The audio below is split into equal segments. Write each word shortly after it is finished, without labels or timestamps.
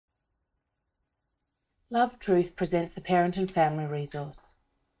Love Truth presents the Parent and Family Resource.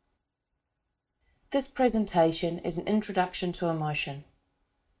 This presentation is an introduction to emotion.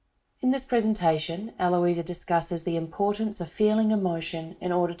 In this presentation, Eloisa discusses the importance of feeling emotion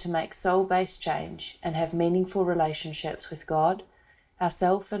in order to make soul-based change and have meaningful relationships with God,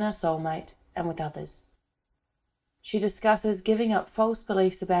 ourself and our soulmate, and with others. She discusses giving up false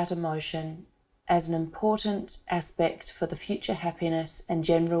beliefs about emotion as an important aspect for the future happiness and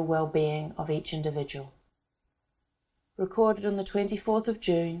general well-being of each individual. Recorded on the 24th of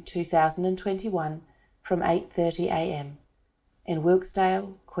June 2021 from 8:30 a.m. in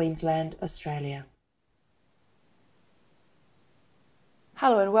Wilkesdale, Queensland, Australia.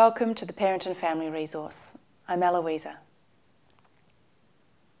 Hello and welcome to the Parent and Family Resource. I'm Eloisa.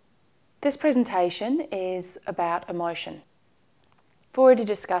 This presentation is about emotion. I've already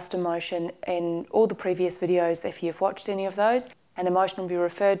discussed emotion in all the previous videos if you've watched any of those, and emotion will be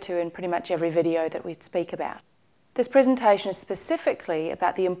referred to in pretty much every video that we speak about. This presentation is specifically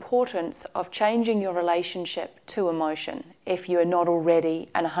about the importance of changing your relationship to emotion if you are not already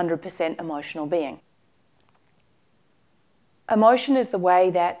an 100% emotional being. Emotion is the way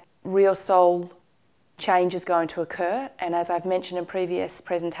that real soul change is going to occur, and as I've mentioned in previous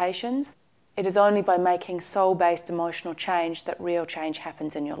presentations, it is only by making soul-based emotional change that real change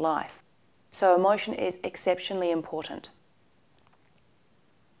happens in your life. So emotion is exceptionally important.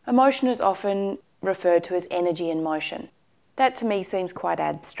 Emotion is often referred to as energy in motion. That to me seems quite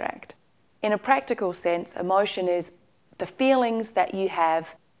abstract. In a practical sense, emotion is the feelings that you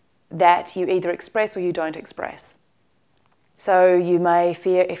have that you either express or you don't express. So you may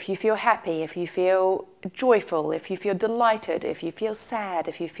feel, if you feel happy, if you feel joyful, if you feel delighted, if you feel sad,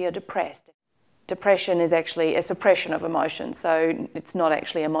 if you feel depressed. Depression is actually a suppression of emotion, so it's not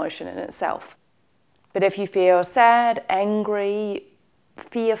actually emotion in itself. But if you feel sad, angry,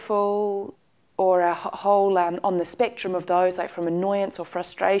 fearful, or a whole on the spectrum of those, like from annoyance or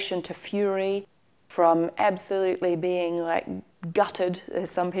frustration to fury, from absolutely being like gutted, as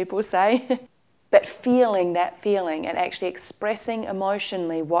some people say, but feeling that feeling and actually expressing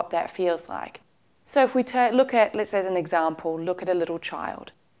emotionally what that feels like. So if we look at, let's say as an example, look at a little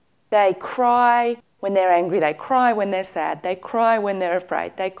child. They cry when they're angry, they cry when they're sad, they cry when they're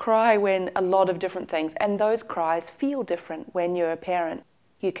afraid, they cry when a lot of different things, and those cries feel different when you're a parent.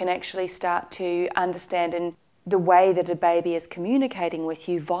 You can actually start to understand in the way that a baby is communicating with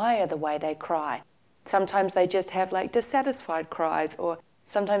you via the way they cry. Sometimes they just have like dissatisfied cries, or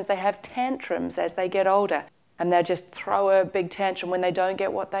sometimes they have tantrums as they get older, and they'll just throw a big tantrum when they don't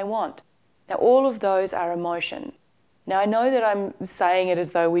get what they want. Now all of those are emotion. Now I know that I'm saying it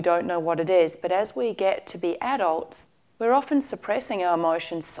as though we don't know what it is, but as we get to be adults, we're often suppressing our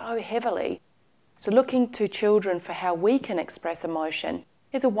emotions so heavily. So looking to children for how we can express emotion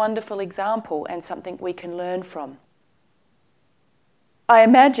is a wonderful example and something we can learn from. I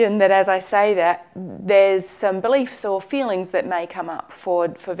imagine that as I say that, there's some beliefs or feelings that may come up for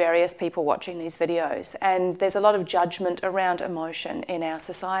various people watching these videos, and there's a lot of judgment around emotion in our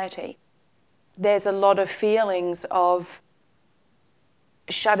society. There's a lot of feelings of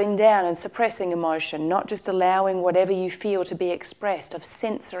shutting down and suppressing emotion, not just allowing whatever you feel to be expressed, of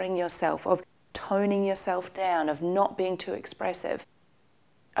censoring yourself, of toning yourself down, of not being too expressive.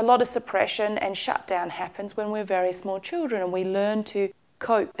 A lot of suppression and shutdown happens when we're very small children and we learn to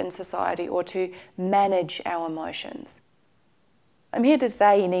cope in society or to manage our emotions. I'm here to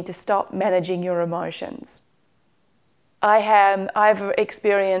say you need to stop managing your emotions. I've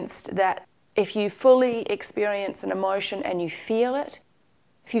experienced that if you fully experience an emotion and you feel it,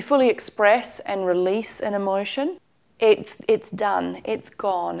 if you fully express and release an emotion, it's done, it's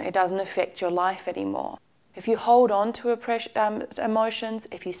gone, it doesn't affect your life anymore. If you hold on to emotions,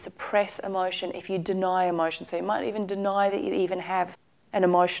 if you suppress emotion, if you deny emotion, so you might even deny that you even have an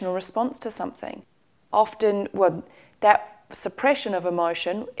emotional response to something. Often, well, that suppression of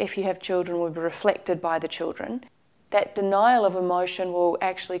emotion, if you have children, will be reflected by the children. That denial of emotion will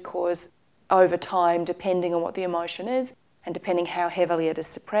actually cause, over time, depending on what the emotion is, and depending how heavily it is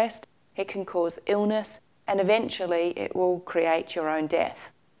suppressed, it can cause illness, and eventually it will create your own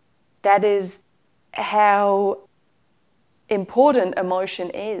death. That is how important emotion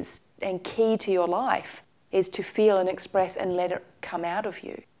is, and key to your life is to feel and express and let it come out of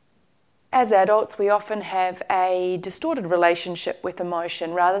you. As adults, we often have a distorted relationship with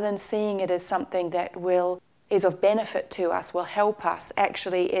emotion. Rather than seeing it as something that is of benefit to us, will help us,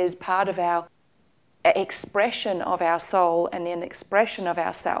 actually is part of our expression of our soul and an expression of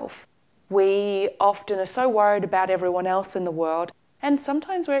ourself. We often are so worried about everyone else in the world, and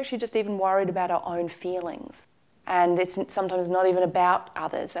sometimes we're actually just even worried about our own feelings. And it's sometimes not even about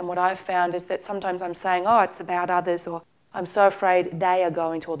others. And what I've found is that sometimes I'm saying, oh, it's about others, or I'm so afraid they are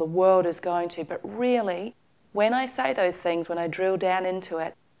going to, or the world is going to. But really, when I say those things, when I drill down into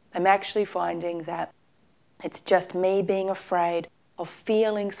it, I'm actually finding that it's just me being afraid of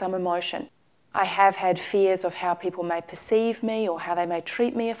feeling some emotion. I have had fears of how people may perceive me or how they may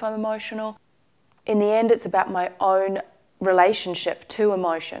treat me if I'm emotional. In the end, it's about my own relationship to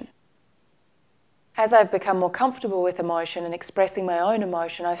emotion. As I've become more comfortable with emotion and expressing my own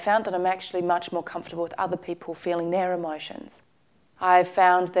emotion, I've found that I'm actually much more comfortable with other people feeling their emotions. I've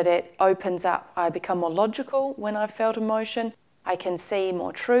found that it opens up. I become more logical when I've felt emotion. I can see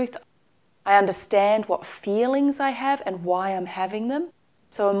more truth. I understand what feelings I have and why I'm having them.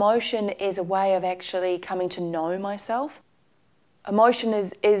 So emotion is a way of actually coming to know myself. Emotion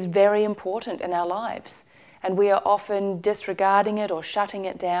is very important in our lives, and we are often disregarding it or shutting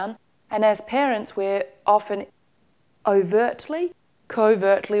it down. And as parents, we're often overtly,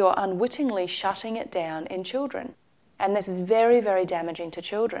 covertly, or unwittingly shutting it down in children. And this is very, very damaging to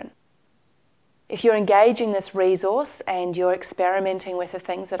children. If you're engaging this resource and you're experimenting with the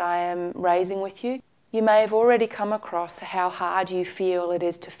things that I am raising with you, you may have already come across how hard you feel it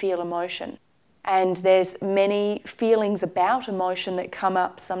is to feel emotion. And there's many feelings about emotion that come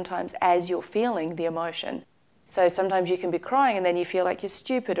up sometimes as you're feeling the emotion. So sometimes you can be crying and then you feel like you're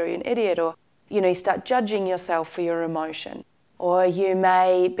stupid or you're an idiot, or you start judging yourself for your emotion. Or you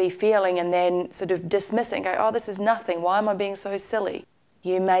may be feeling and then sort of dismissing, go, oh, this is nothing, why am I being so silly?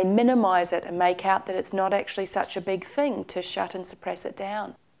 You may minimize it and make out that it's not actually such a big thing to shut and suppress it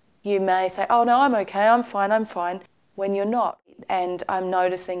down. You may say, oh no, I'm okay, I'm fine, when you're not. And I'm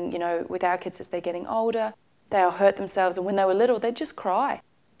noticing, with our kids as they're getting older, they'll hurt themselves, and when they were little, they'd just cry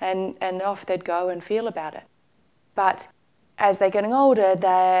and off they'd go and feel about it. But as they're getting older,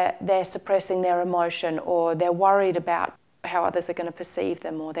 they're suppressing their emotion, or they're worried about how others are going to perceive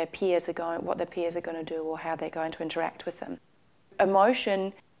them, or what their peers are going to do, or how they're going to interact with them.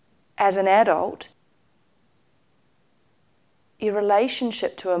 Emotion, as an adult, your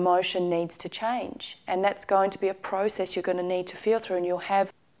relationship to emotion needs to change, and that's going to be a process you're going to need to feel through, and you'll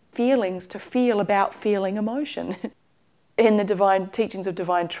have feelings to feel about feeling emotion. In the divine teachings of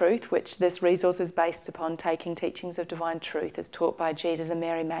divine truth, which this resource is based upon, taking teachings of divine truth as taught by Jesus and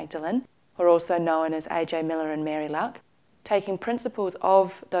Mary Magdalene, or also known as A.J. Miller and Mary Luck, taking principles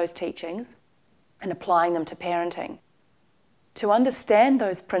of those teachings and applying them to parenting. To understand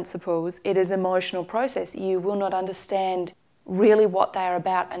those principles, it is an emotional process. You will not understand really what they are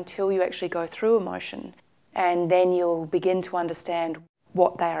about until you actually go through emotion, and then you'll begin to understand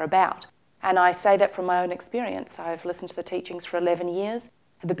what they are about. And I say that from my own experience. I've listened to the teachings for 11 years.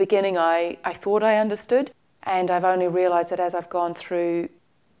 At the beginning, I thought I understood, and I've only realised that as I've gone through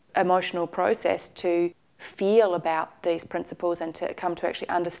emotional process to feel about these principles and to come to actually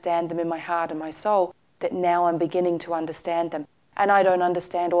understand them in my heart and my soul, that now I'm beginning to understand them. And I don't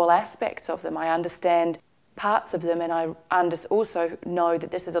understand all aspects of them. I understand parts of them, and I also know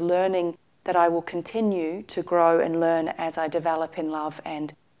that this is a learning that I will continue to grow and learn as I develop in love,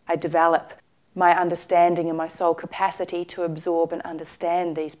 and I develop my understanding and my soul capacity to absorb and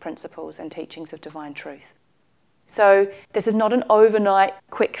understand these principles and teachings of divine truth. So this is not an overnight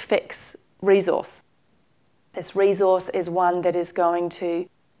quick fix resource. This resource is one that is going to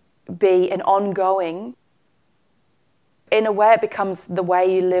be an ongoing, in a way it becomes the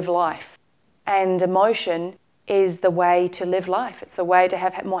way you live life. And emotion is the way to live life. It's the way to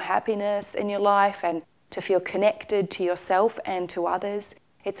have more happiness in your life and to feel connected to yourself and to others.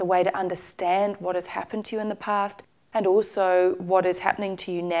 It's a way to understand what has happened to you in the past, and also what is happening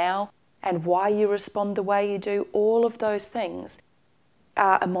to you now and why you respond the way you do. All of those things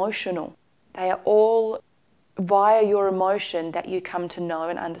are emotional. They are all via your emotion that you come to know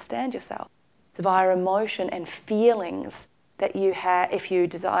and understand yourself. It's via emotion and feelings that you have. If you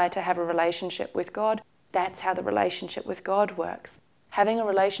desire to have a relationship with God, that's how the relationship with God works. Having a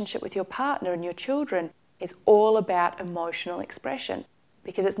relationship with your partner and your children is all about emotional expression,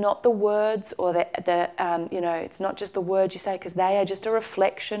 because it's not the words or it's not just the words you say, because they are just a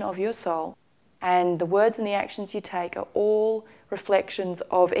reflection of your soul. And the words and the actions you take are all reflections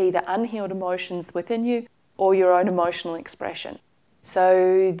of either unhealed emotions within you or your own emotional expression.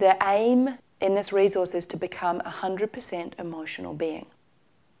 So the aim in this resource is to become a 100% emotional being.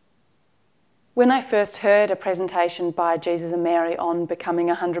 When I first heard a presentation by Jesus and Mary on becoming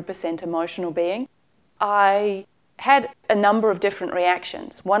a 100% emotional being, I had a number of different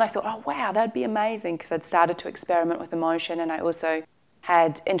reactions. One, I thought, oh wow, that'd be amazing, because I'd started to experiment with emotion, and I also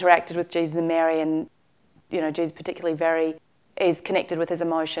had interacted with Jesus and Mary, and Jesus particularly very is connected with his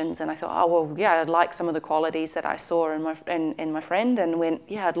emotions. And I thought, oh, well, yeah, I'd like some of the qualities that I saw in my friend, and went,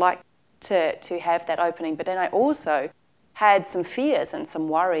 yeah, I'd like to have that opening. But then I also had some fears and some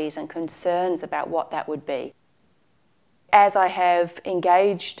worries and concerns about what that would be. As I have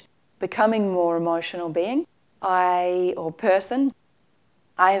engaged becoming more emotional being, person,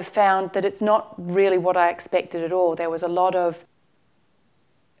 I have found that it's not really what I expected at all. There was a lot of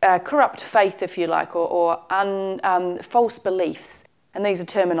corrupt faith, if you like, or false beliefs. And these are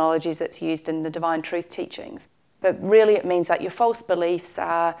terminologies that's used in the Divine Truth teachings. But really it means that your false beliefs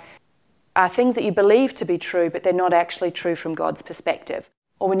are things that you believe to be true, but they're not actually true from God's perspective.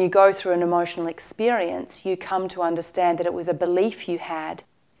 Or when you go through an emotional experience, you come to understand that it was a belief you had,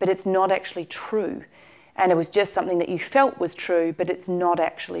 but it's not actually true. And it was just something that you felt was true, but it's not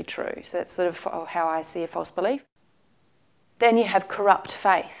actually true. So that's sort of how I see a false belief. Then you have corrupt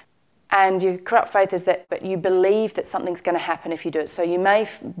faith. And your corrupt faith is that but you believe that something's going to happen if you do it. So you may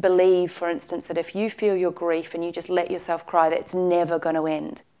believe, for instance, that if you feel your grief and you just let yourself cry, that it's never going to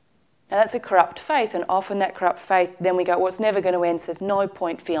end. Now that's a corrupt faith, and often that corrupt faith, then we go, well, it's never going to end, so there's no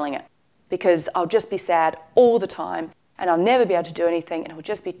point feeling it, because I'll just be sad all the time, and I'll never be able to do anything, and it will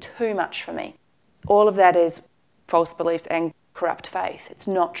just be too much for me. All of that is false beliefs and corrupt faith. It's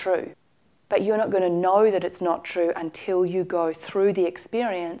not true. But you're not going to know that it's not true until you go through the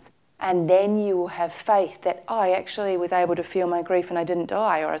experience, and then you will have faith that, oh, I actually was able to feel my grief and I didn't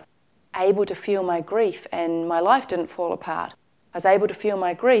die, or I was able to feel my grief and my life didn't fall apart. I was able to feel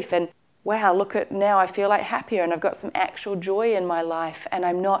my grief and, wow, look at now I feel like happier and I've got some actual joy in my life, and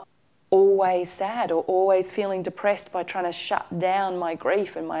I'm not always sad or always feeling depressed by trying to shut down my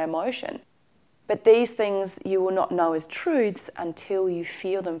grief and my emotion. But these things you will not know as truths until you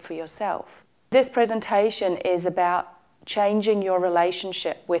feel them for yourself. This presentation is about changing your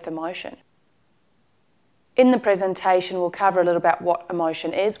relationship with emotion. In the presentation, we'll cover a little about what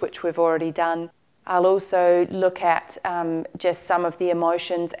emotion is, which we've already done. I'll also look at just some of the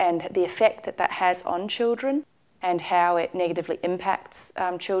emotions and the effect that that has on children, and how it negatively impacts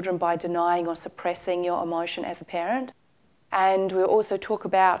children by denying or suppressing your emotion as a parent. And we'll also talk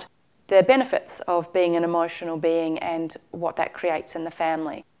about the benefits of being an emotional being and what that creates in the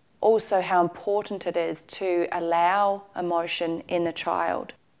family. Also how important it is to allow emotion in a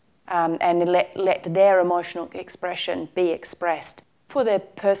child and let their emotional expression be expressed for their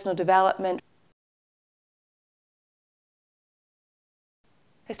personal development.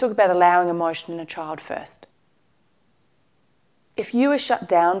 Let's talk about allowing emotion in a child first. If you are shut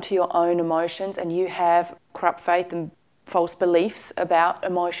down to your own emotions and you have corrupt faith and false beliefs about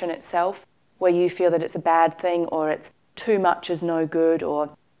emotion itself, where you feel that it's a bad thing or it's too much is no good,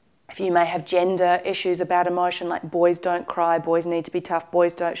 or if you may have gender issues about emotion, like boys don't cry, boys need to be tough,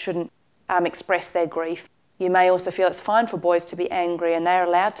 boys shouldn't express their grief. You may also feel it's fine for boys to be angry and they're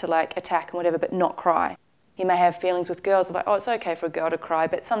allowed to like attack and whatever, but not cry. You may have feelings with girls of like, oh, it's okay for a girl to cry,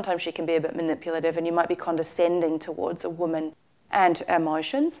 but sometimes she can be a bit manipulative, and you might be condescending towards a woman and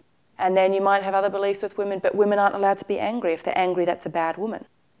emotions. And then you might have other beliefs with women, but women aren't allowed to be angry. If they're angry, that's a bad woman.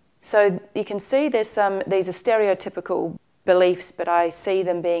 So you can see these are stereotypical beliefs, but I see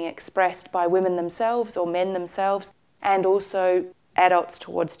them being expressed by women themselves or men themselves, and also adults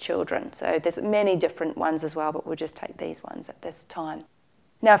towards children. So there's many different ones as well, but we'll just take these ones at this time.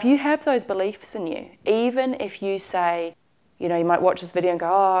 Now, if you have those beliefs in you, even if you say, you might watch this video and go,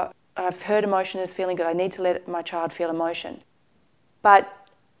 oh, I've heard emotion is feeling good, I need to let my child feel emotion. But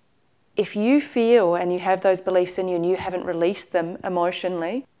if you feel and you have those beliefs in you and you haven't released them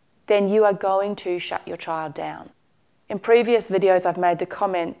emotionally, then you are going to shut your child down. In previous videos, I've made the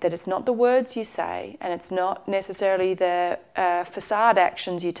comment that it's not the words you say, and it's not necessarily the facade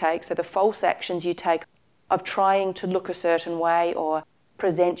actions you take, so the false actions you take of trying to look a certain way or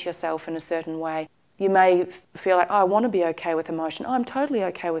present yourself in a certain way. You may feel like, oh, I want to be okay with emotion. Oh, I'm totally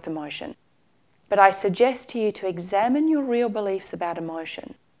okay with emotion. But I suggest to you to examine your real beliefs about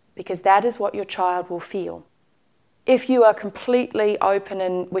emotion, because that is what your child will feel. If you are completely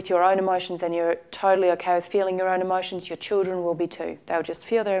open with your own emotions and you're totally okay with feeling your own emotions, your children will be too. They'll just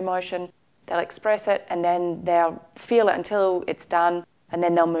feel their emotion, they'll express it, and then they'll feel it until it's done, and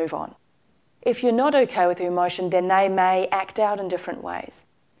then they'll move on. If you're not okay with your emotion, then they may act out in different ways.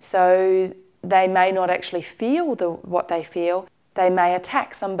 So they may not actually feel what they feel. They may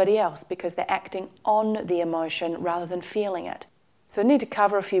attack somebody else because they're acting on the emotion rather than feeling it. So I need to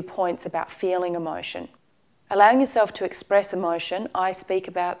cover a few points about feeling emotion. Allowing yourself to express emotion, I speak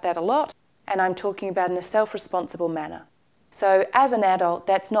about that a lot, and I'm talking about in a self-responsible manner. So as an adult,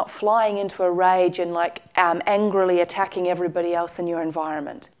 that's not flying into a rage and angrily attacking everybody else in your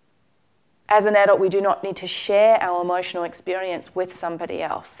environment. As an adult, we do not need to share our emotional experience with somebody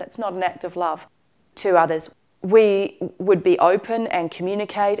else. That's not an act of love to others. We would be open and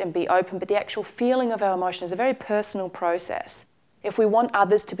communicate and be open, but the actual feeling of our emotion is a very personal process. If we want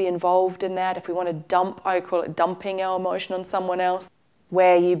others to be involved in that, if we want to dump, I call it dumping our emotion on someone else,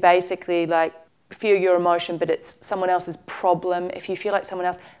 where you basically like feel your emotion, but it's someone else's problem. If you feel like someone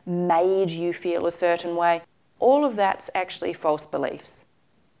else made you feel a certain way, all of that's actually false beliefs.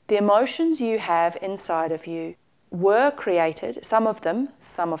 The emotions you have inside of you were created, some of them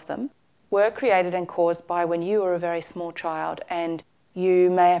were created and caused by when you were a very small child and you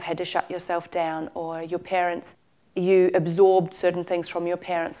may have had to shut yourself down, or your parents, you absorbed certain things from your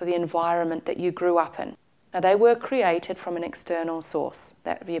parents or the environment that you grew up in. Now, they were created from an external source,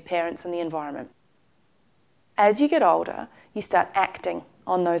 that of your parents and the environment. As you get older, you start acting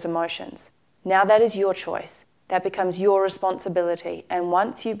on those emotions. Now that is your choice. That becomes your responsibility. And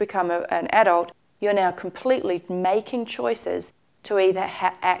once you become an adult, you're now completely making choices to either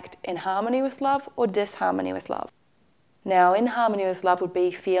act in harmony with love or disharmony with love. Now, in harmony with love would be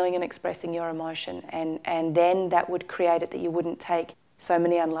feeling and expressing your emotion, and then that would create it that you wouldn't take so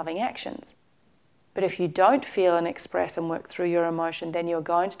many unloving actions. But if you don't feel and express and work through your emotion, then you're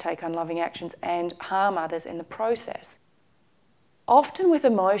going to take unloving actions and harm others in the process. Often with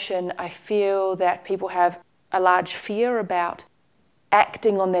emotion, I feel that people have a large fear about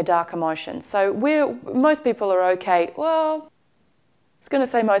acting on their dark emotions. So most people are okay, well, I was going to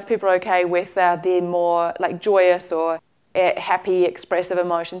say most people are okay with their more like joyous or happy, expressive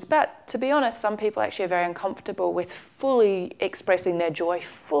emotions. But to be honest, some people actually are very uncomfortable with fully expressing their joy,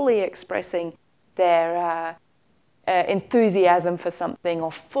 fully expressing their enthusiasm for something,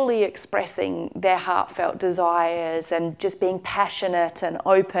 or fully expressing their heartfelt desires and just being passionate and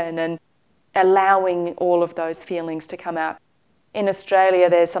open and allowing all of those feelings to come out. In Australia,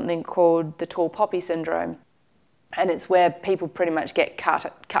 there's something called the tall poppy syndrome, and it's where people pretty much get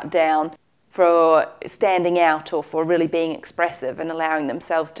cut down for standing out or for really being expressive and allowing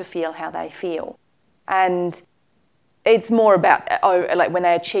themselves to feel how they feel. And it's more about, like when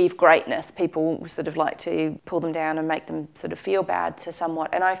they achieve greatness, people sort of like to pull them down and make them sort of feel bad to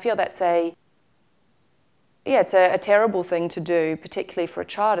somewhat. And I feel that's it's a terrible thing to do, particularly for a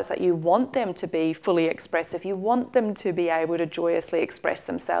child. It's like you want them to be fully expressive. You want them to be able to joyously express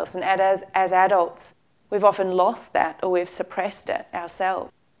themselves. And as adults, we've often lost that, or we've suppressed it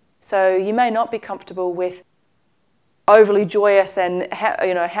ourselves. So you may not be comfortable with overly joyous and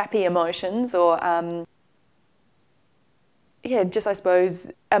happy emotions, or just I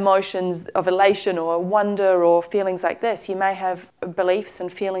suppose emotions of elation or wonder or feelings like this. You may have beliefs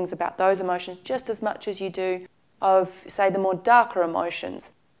and feelings about those emotions just as much as you do of, say, the more darker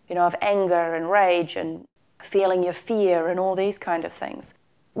emotions, of anger and rage and feeling your fear and all these kind of things.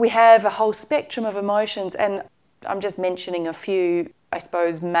 We have a whole spectrum of emotions, and I'm just mentioning a few, I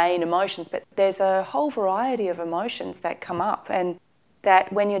suppose, main emotions, but there's a whole variety of emotions that come up and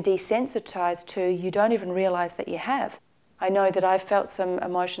that when you're desensitized to, you don't even realize that you have. I know that I've felt some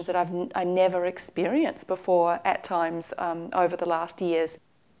emotions that I never experienced before at times over the last years.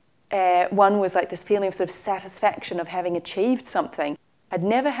 One was like this feeling of sort of satisfaction of having achieved something. I'd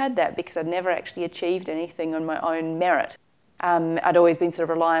never had that because I'd never actually achieved anything on my own merit. I'd always been sort of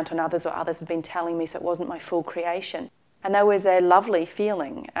reliant on others, or others had been telling me, so it wasn't my full creation. And that was a lovely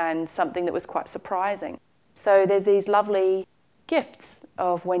feeling and something that was quite surprising. So there's these lovely gifts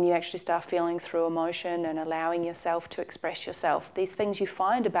of when you actually start feeling through emotion and allowing yourself to express yourself. These things you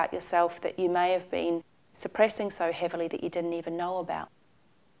find about yourself that you may have been suppressing so heavily that you didn't even know about.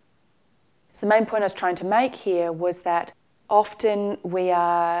 So the main point I was trying to make here was that often we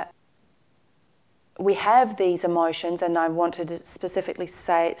have these emotions, and I wanted to specifically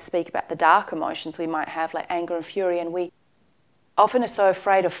speak about the dark emotions we might have, like anger and fury, and we often are so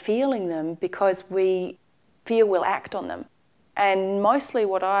afraid of feeling them because we fear we'll act on them. And mostly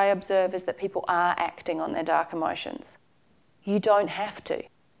what I observe is that people are acting on their dark emotions. You don't have to.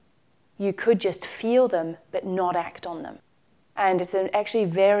 You could just feel them but not act on them. And it's actually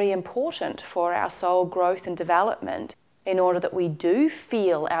very important for our soul growth and development in order that we do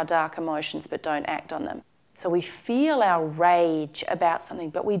feel our dark emotions but don't act on them. So we feel our rage about something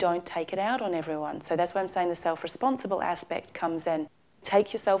but we don't take it out on everyone. So that's why I'm saying the self-responsible aspect comes in.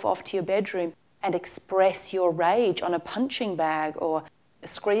 Take yourself off to your bedroom and express your rage on a punching bag, or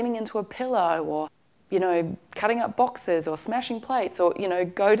screaming into a pillow, or cutting up boxes or smashing plates, or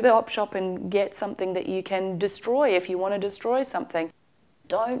go to the op shop and get something that you can destroy if you want to destroy something.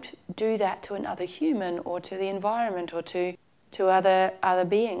 Don't do that to another human or to the environment or to other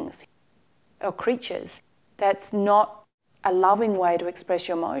beings or creatures. That's not a loving way to express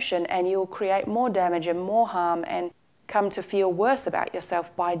your emotion, and you'll create more damage and more harm and come to feel worse about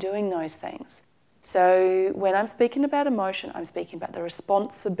yourself by doing those things. So when I'm speaking about emotion, I'm speaking about the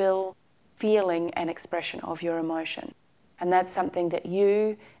responsible feeling and expression of your emotion. And that's something that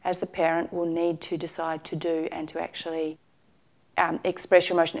you, as the parent, will need to decide to do and to actually express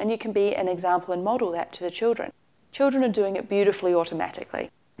your emotion. And you can be an example and model that to the children. Children are doing it beautifully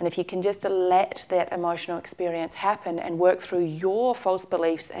automatically. And if you can just let that emotional experience happen and work through your false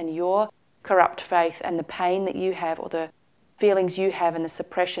beliefs and your corrupt faith and the pain that you have, or the feelings you have and the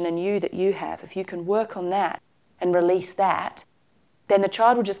suppression in you that you have, if you can work on that and release that, then the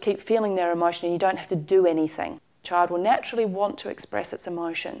child will just keep feeling their emotion and you don't have to do anything. The child will naturally want to express its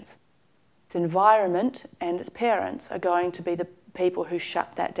emotions. Its environment and its parents are going to be the people who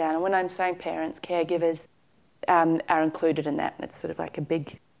shut that down. And when I'm saying parents, caregivers are included in that. It's sort of like a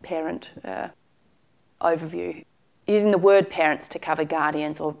big parent overview. Using the word parents to cover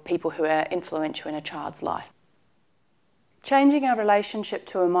guardians or people who are influential in a child's life. Changing our relationship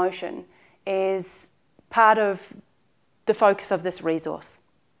to emotion is part of the focus of this resource.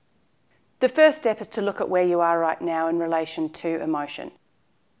 The first step is to look at where you are right now in relation to emotion.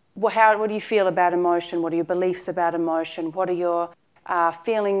 What do you feel about emotion? What are your beliefs about emotion? What are your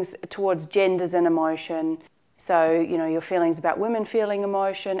feelings towards genders and emotion? So, your feelings about women feeling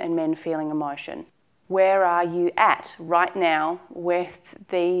emotion and men feeling emotion. Where are you at right now with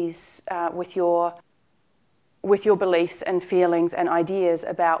these, with your beliefs and feelings and ideas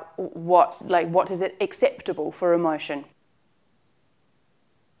about what is it acceptable for emotion?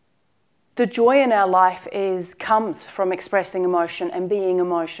 The joy in our life comes from expressing emotion and being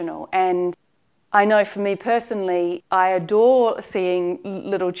emotional. And I know for me personally, I adore seeing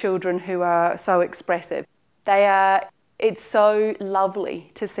little children who are so expressive. It's so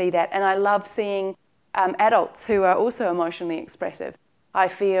lovely to see that. And I love seeing adults who are also emotionally expressive. I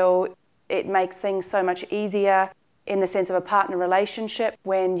feel it makes things so much easier in the sense of a partner relationship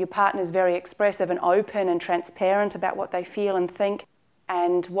when your partner is very expressive and open and transparent about what they feel and think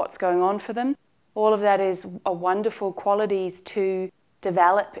and what's going on for them. All of that is a wonderful qualities to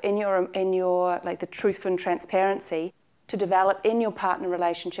develop in your like the truth and transparency to develop in your partner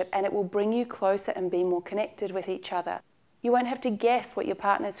relationship, and it will bring you closer and be more connected with each other. You won't have to guess what your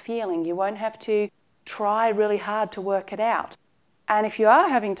partner's feeling. You won't have to try really hard to work it out. And if you are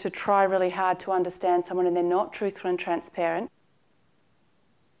having to try really hard to understand someone and they're not truthful and transparent,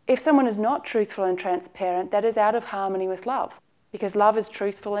 if someone is not truthful and transparent, that is out of harmony with love, because love is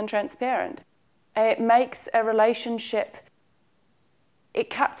truthful and transparent. It makes a relationship, it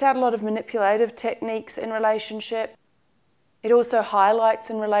cuts out a lot of manipulative techniques in relationship. It also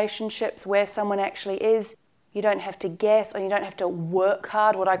highlights in relationships where someone actually is. You don't have to guess, or you don't have to work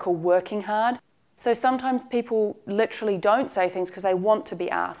hard, what I call working hard. So sometimes people literally don't say things because they want to be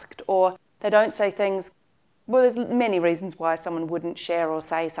asked, or they don't say things, well, there's many reasons why someone wouldn't share or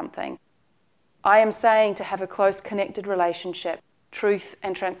say something. I am saying to have a close connected relationship, truth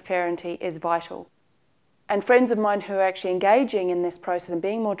and transparency is vital. And friends of mine who are actually engaging in this process and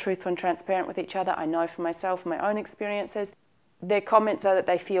being more truthful and transparent with each other, I know for myself, from my own experiences, their comments are that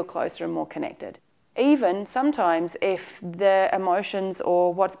they feel closer and more connected. Even sometimes if the emotions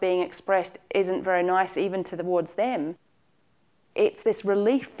or what's being expressed isn't very nice even towards them, it's this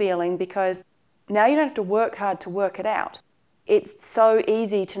relief feeling because now you don't have to work hard to work it out. It's so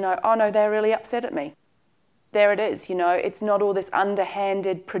easy to know, oh no, they're really upset at me. There it is, it's not all this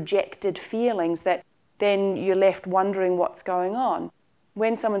underhanded, projected feelings that then you're left wondering what's going on.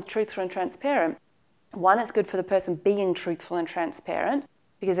 When someone's truthful and transparent, one, it's good for the person being truthful and transparent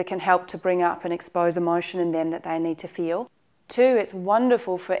because it can help to bring up and expose emotion in them that they need to feel. Two, it's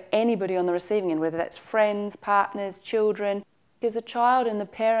wonderful for anybody on the receiving end, whether that's friends, partners, children, because the child and the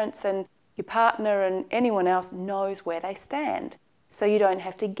parents and your partner and anyone else knows where they stand. So you don't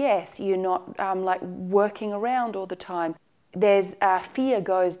have to guess. You're not working around all the time. There's fear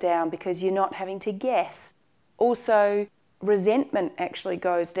goes down because you're not having to guess. Also, resentment actually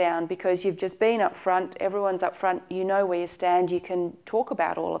goes down because you've just been up front, everyone's up front, you know where you stand, you can talk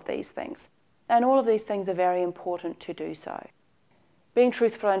about all of these things. And all of these things are very important to do so. Being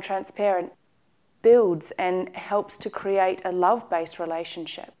truthful and transparent builds and helps to create a love-based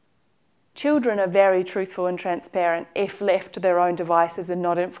relationship. Children are very truthful and transparent if left to their own devices and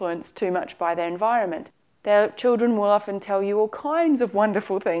not influenced too much by their environment. Their children will often tell you all kinds of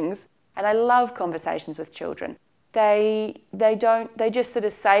wonderful things, and I love conversations with children. They just sort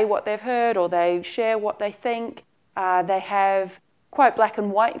of say what they've heard, or they share what they think. They have quite black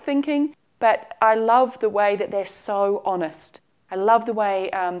and white thinking, but I love the way that they're so honest. I love the way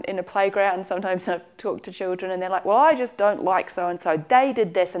in a playground sometimes I've talked to children and they're like, well, I just don't like so-and-so. They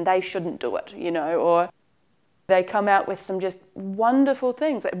did this and they shouldn't do it, or they come out with some just wonderful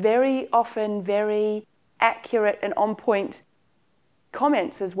things, very often very accurate and on point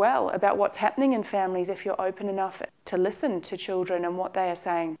comments as well about what's happening in families if you're open enough to listen to children and what they are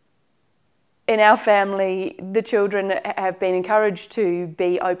saying. In our family, the children have been encouraged to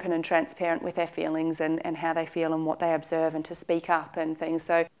be open and transparent with their feelings and how they feel and what they observe, and to speak up and things.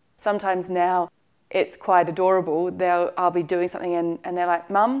 So sometimes now it's quite adorable. I'll be doing something and they're like,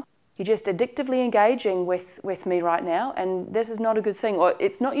 Mum, you're just addictively engaging with me right now, and this is not a good thing. Or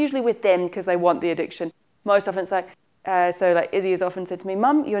it's not usually with them because they want the addiction. Most often it's like, Izzy has often said to me,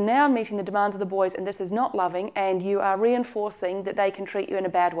 Mum, you're now meeting the demands of the boys and this is not loving, and you are reinforcing that they can treat you in a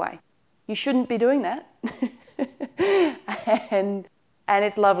bad way. You shouldn't be doing that. and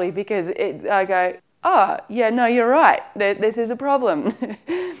it's lovely because I go, oh, yeah, no, you're right. This is a problem.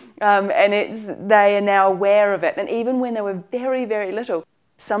 And they are now aware of it. And even when they were very, very little,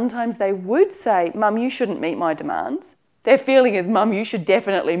 sometimes they would say, Mum, you shouldn't meet my demands. Their feeling is, Mum, you should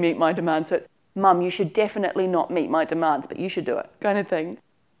definitely meet my demands. So it's, Mum, you should definitely not meet my demands, but you should do it, kind of thing.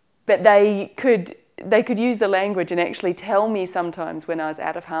 But they could use the language and actually tell me sometimes when I was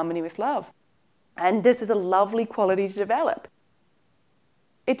out of harmony with love. And this is a lovely quality to develop.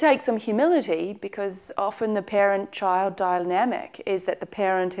 It takes some humility because often the parent-child dynamic is that the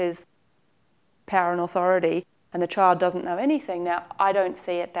parent is power and authority and the child doesn't know anything. Now, I don't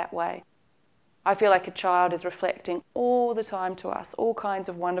see it that way. I feel like a child is reflecting all the time to us, all kinds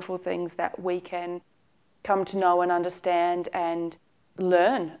of wonderful things that we can come to know and understand and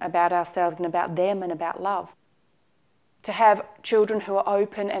learn about ourselves and about them and about love. To have children who are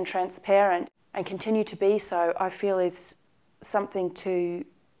open and transparent and continue to be so, I feel is something to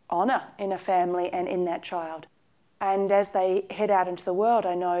honour in a family and in that child. And as they head out into the world,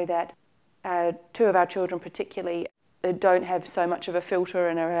 I know that two of our children particularly don't have so much of a filter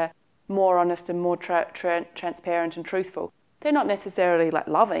and are more honest and more transparent and truthful. They're not necessarily like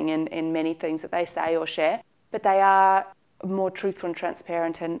loving in many things that they say or share, but they are more truthful and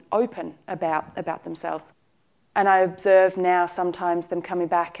transparent and open about themselves. And I observe now sometimes them coming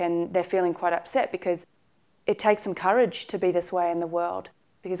back and they're feeling quite upset because it takes some courage to be this way in the world,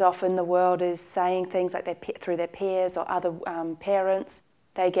 because often the world is saying things like through their peers or other parents.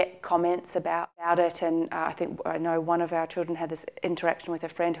 They get comments about it, and I know one of our children had this interaction with a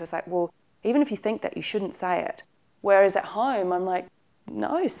friend who was like, well, even if you think that, you shouldn't say it. Whereas at home, I'm like,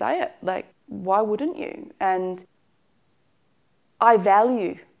 no, say it. Like, why wouldn't you? And I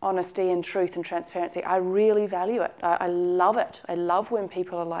value honesty and truth and transparency. I really value it. I love it. I love when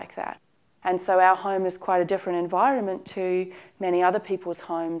people are like that. And so our home is quite a different environment to many other people's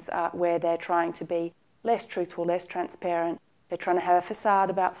homes where they're trying to be less truthful, less transparent. They're trying to have a facade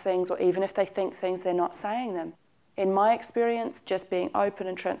about things, or even if they think things, they're not saying them. In my experience, just being open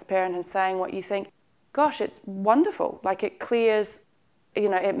and transparent and saying what you think, gosh, it's wonderful. Like, it clears,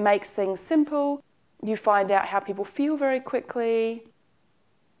 it makes things simple. You find out how people feel very quickly.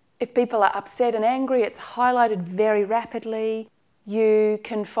 If people are upset and angry, it's highlighted very rapidly. You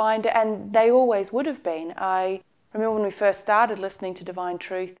can find it, and they always would have been. I remember when we first started listening to Divine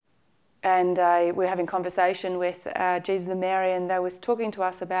Truth, and we were having conversation with Jesus and Mary, and they was talking to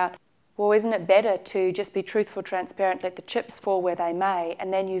us about, well, isn't it better to just be truthful, transparent, let the chips fall where they may,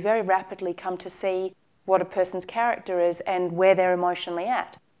 and then you very rapidly come to see what a person's character is and where they're emotionally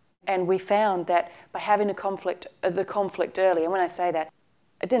at. And we found that by having the conflict early, and when I say that,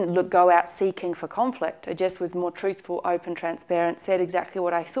 I didn't go out seeking for conflict. I just was more truthful, open, transparent, said exactly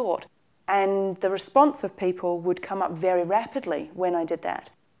what I thought. And the response of people would come up very rapidly when I did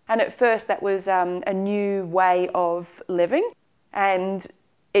that. And at first that was a new way of living, and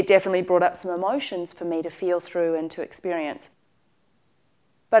it definitely brought up some emotions for me to feel through and to experience.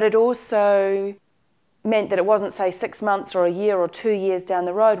 But it also meant that it wasn't, say, 6 months or a year or 2 years down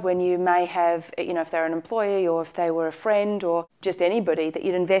the road when you may have, if they're an employee or if they were a friend or just anybody, that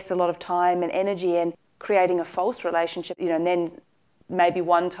you'd invest a lot of time and energy in creating a false relationship, and then maybe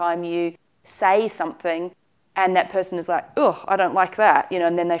one time you say something and that person is like, oh, I don't like that,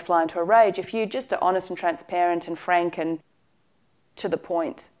 and then they fly into a rage. If you just are honest and transparent and frank and to the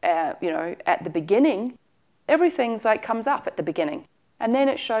point, at the beginning, everything's like comes up at the beginning. And then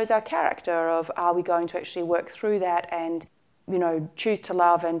it shows our character of, are we going to actually work through that and, choose to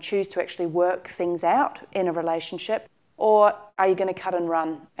love and choose to actually work things out in a relationship? Or are you going to cut and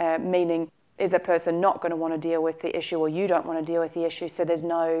run? Meaning, is that person not going to want to deal with the issue, or you don't want to deal with the issue, so there's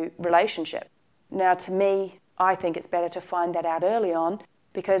no relationship? Now, to me, I think it's better to find that out early on,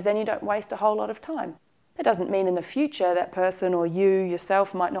 because then you don't waste a whole lot of time. It doesn't mean in the future that person or you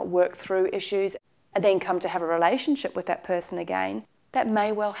yourself might not work through issues and then come to have a relationship with that person again. That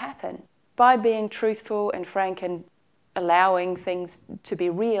may well happen. By being truthful and frank and allowing things to be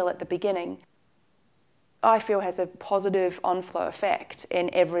real at the beginning, I feel has a positive on-flow effect in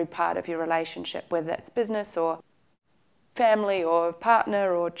every part of your relationship, whether that's business or family or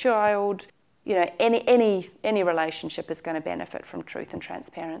partner or child. You know, any relationship is going to benefit from truth and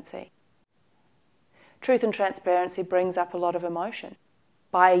transparency. Truth and transparency brings up a lot of emotion.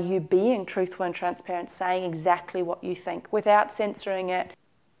 By you being truthful and transparent, saying exactly what you think without censoring it,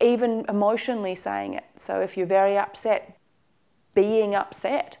 even emotionally saying it. So if you're very upset, being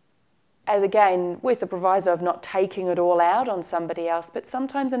upset, as again, with the proviso of not taking it all out on somebody else, but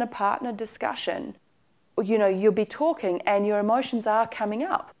sometimes in a partner discussion, you know, you'll be talking and your emotions are coming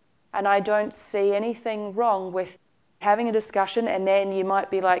up. And I don't see anything wrong with having a discussion and then you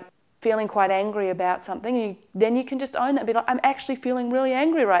might be like feeling quite angry about something. And then you can just own that and be like, I'm actually feeling really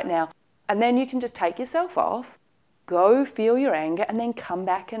angry right now. And then you can just take yourself off, go feel your anger, and then come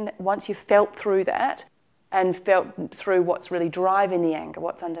back. And once you've felt through that and felt through what's really driving the anger,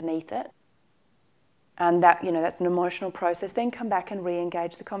 what's underneath it, and that, you know, that's an emotional process, then come back and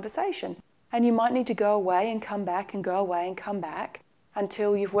re-engage the conversation. And you might need to go away and come back and go away and come back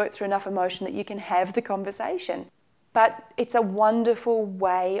until you've worked through enough emotion that you can have the conversation. But it's a wonderful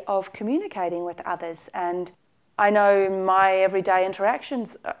way of communicating with others. And I know my everyday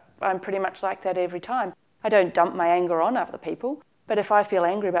interactions, I'm pretty much like that every time. I don't dump my anger on other people, but if I feel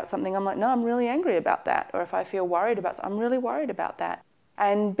angry about something, I'm like, no, I'm really angry about that. Or if I feel worried about something, I'm really worried about that.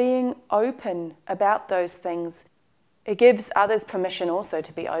 And being open about those things, it gives others permission also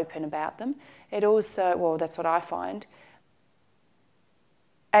to be open about them. It also, well, that's what I find.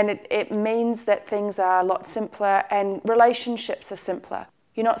 And it means that things are a lot simpler and relationships are simpler.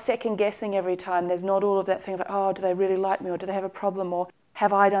 You're not second guessing every time. There's not all of that thing of, oh, do they really like me, or do they have a problem, or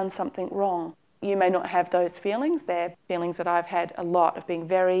have I done something wrong? You may not have those feelings. They're feelings that I've had a lot, of being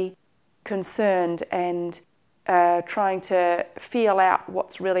very concerned and trying to feel out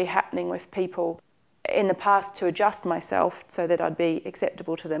what's really happening with people in the past to adjust myself so that I'd be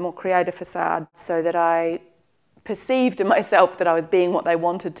acceptable to them, or create a facade so that I perceived in myself that I was being what they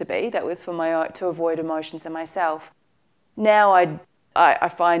wanted to be. That was for to avoid emotions in myself. Now I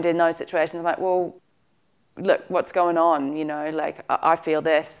find in those situations, I'm like, well, look, what's going on? You know, like, I feel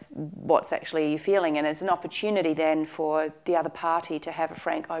this, what's actually you feeling? And it's an opportunity then for the other party to have a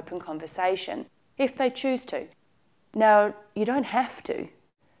frank, open conversation, if they choose to. Now, you don't have to,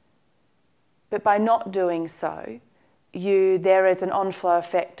 but by not doing so, there is an on-flow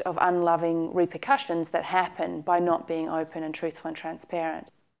effect of unloving repercussions that happen by not being open and truthful and transparent.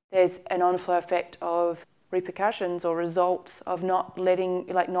 There's an on-flow effect of repercussions or results of not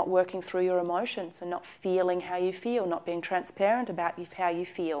working through your emotions and not feeling how you feel, not being transparent about how you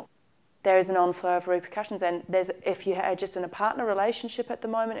feel. There is an on-flow of repercussions, and if you are just in a partner relationship at the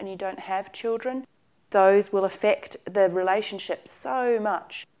moment and you don't have children, those will affect the relationship so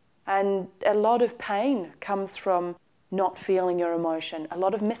much. And a lot of pain comes from not feeling your emotion. A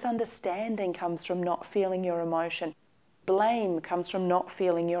lot of misunderstanding comes from not feeling your emotion. Blame comes from not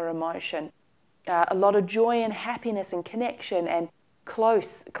feeling your emotion. A lot of joy and happiness and connection and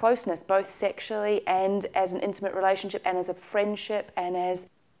closeness, both sexually and as an intimate relationship and as a friendship and as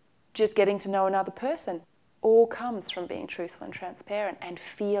just getting to know another person, all comes from being truthful and transparent and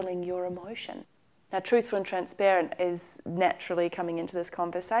feeling your emotion. Now, truthful and transparent is naturally coming into this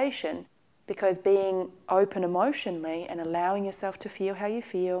conversation because being open emotionally and allowing yourself to feel how you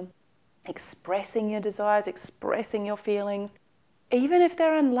feel, expressing your desires, expressing your feelings, even if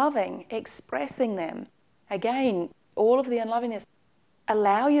they're unloving, expressing them. Again, all of the unlovingness,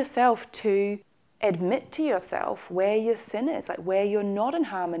 allow yourself to admit to yourself where your sin is, like where you're not in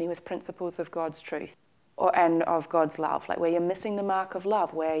harmony with principles of God's truth and of God's love, like where you're missing the mark of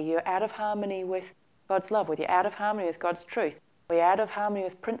love, where you're out of harmony with God's love, where you're out of harmony with God's truth, where you're out of harmony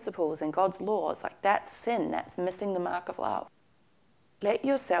with principles and God's laws. Like, that's sin, that's missing the mark of love. Let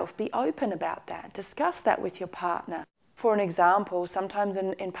yourself be open about that. Discuss that with your partner. For an example, sometimes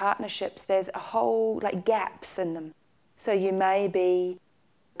in partnerships there's a whole, gaps in them. So you may be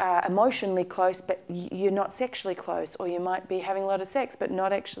emotionally close but you're not sexually close, or you might be having a lot of sex but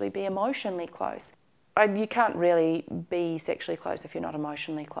not actually be emotionally close. You can't really be sexually close if you're not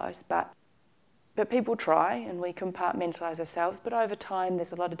emotionally close, but people try, and we compartmentalise ourselves, but over time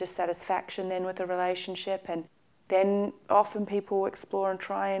there's a lot of dissatisfaction then with a relationship, and then often people explore and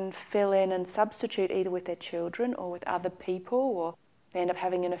try and fill in and substitute either with their children or with other people, or they end up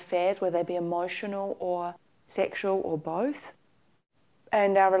having affairs, whether they be emotional or sexual or both,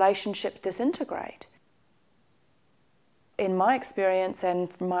 and our relationships disintegrate. in my experience and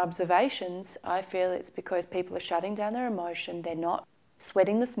from my observations, I feel it's because people are shutting down their emotion. They're not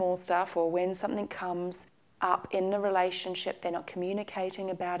sweating the small stuff, or when something comes up in a relationship, they're not communicating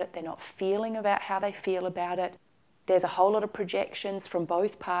about it. They're not feeling about how they feel about it. There's a whole lot of projections from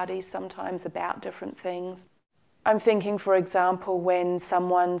both parties sometimes about different things. I'm thinking, for example, when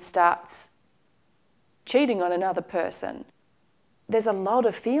someone starts cheating on another person, there's a lot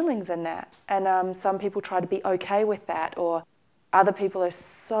of feelings in that. And some people try to be okay with that, or other people are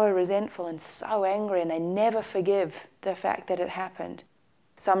so resentful and so angry and they never forgive the fact that it happened.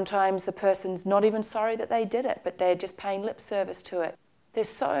 Sometimes the person's not even sorry that they did it, but they're just paying lip service to it. There's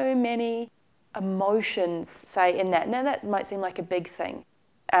so many emotions, say, in that. Now that might seem like a big thing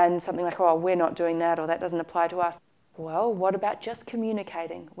and something like, oh, we're not doing that, or that doesn't apply to us. Well, what about just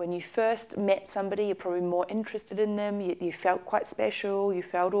communicating? When you first met somebody, you're probably more interested in them, you felt quite special, you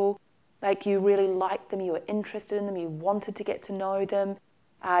felt all like you really liked them, you were interested in them, you wanted to get to know them,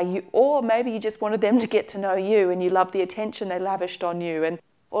 or maybe you just wanted them to get to know you and you loved the attention they lavished on you and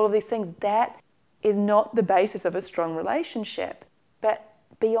all of these things. That is not the basis of a strong relationship. But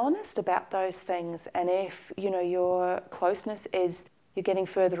be honest about those things, and if your closeness is you're getting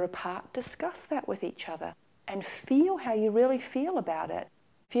further apart, discuss that with each other and feel how you really feel about it.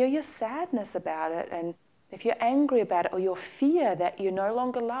 Feel your sadness about it, and if you're angry about it or your fear that you're no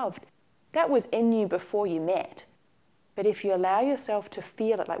longer loved, that was in you before you met. But if you allow yourself to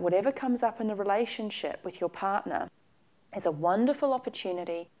feel it, like whatever comes up in the relationship with your partner is a wonderful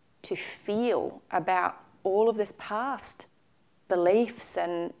opportunity to feel about all of this past beliefs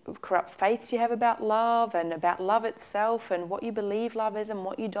and corrupt faiths you have about love and about love itself, and what you believe love is and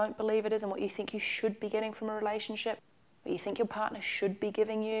what you don't believe it is, and what you think you should be getting from a relationship, what you think your partner should be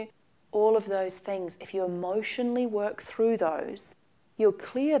giving you. All of those things, if you emotionally work through those, you'll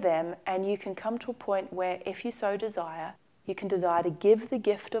clear them, and you can come to a point where, if you so desire, you can desire to give the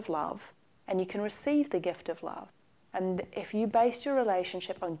gift of love and you can receive the gift of love. And if you base your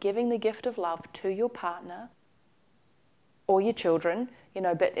relationship on giving the gift of love to your partner or your children,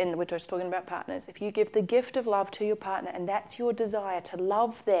 but we're just talking about partners, if you give the gift of love to your partner and that's your desire to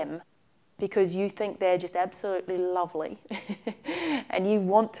love them because you think they're just absolutely lovely and you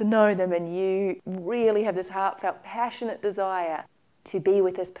want to know them and you really have this heartfelt, passionate desire to be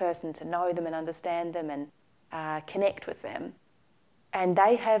with this person, to know them and understand them and connect with them, and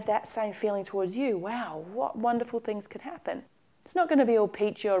they have that same feeling towards you, wow, what wonderful things could happen. It's not going to be all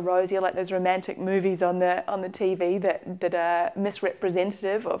peachy or rosy like those romantic movies on the TV that are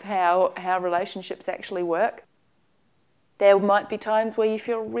misrepresentative of how relationships actually work. There might be times where you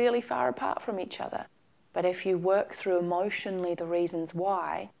feel really far apart from each other, but if you work through emotionally the reasons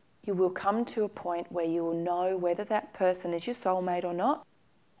why, you will come to a point where you will know whether that person is your soulmate or not.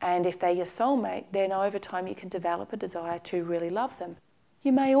 And if they're your soulmate, then over time you can develop a desire to really love them.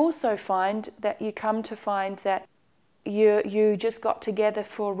 You may also find that you come to find that you just got together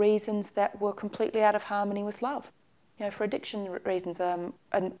for reasons that were completely out of harmony with love. For addiction reasons,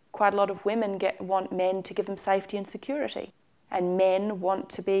 and quite a lot of women want men to give them safety and security, and men want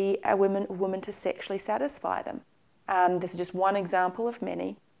to be a woman to sexually satisfy them. This is just one example of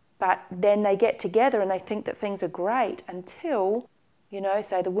many. But then they get together and they think that things are great until,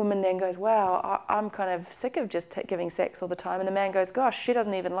 say the woman then goes, wow, I'm kind of sick of just giving sex all the time. And the man goes, gosh, she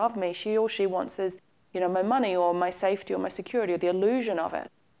doesn't even love me. All she wants is, my money or my safety or my security or the illusion of it.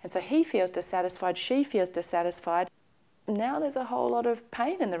 And so he feels dissatisfied, she feels dissatisfied. Now there's a whole lot of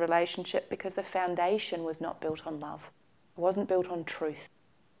pain in the relationship because the foundation was not built on love. It wasn't built on truth.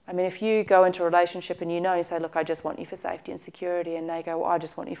 I mean, if you go into a relationship and you say, look, I just want you for safety and security, and they go, well, I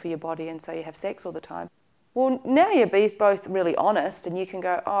just want you for your body, and so you have sex all the time. Well, now you're both really honest, and you can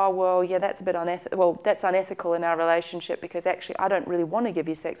go, oh, well, yeah, that's a bit unethical. Well, that's unethical in our relationship because actually I don't really want to give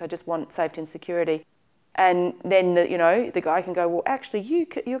you sex. I just want safety and security. And then, the guy can go, well, actually, you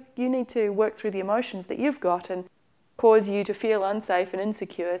need to work through the emotions that you've got and cause you to feel unsafe and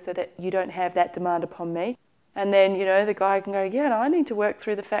insecure so that you don't have that demand upon me. And then, the guy can go, yeah, no, I need to work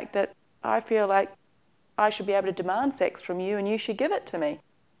through the fact that I feel like I should be able to demand sex from you and you should give it to me.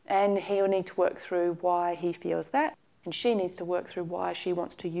 And he'll need to work through why he feels that, and she needs to work through why she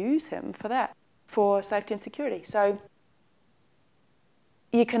wants to use him for that, for safety and security. So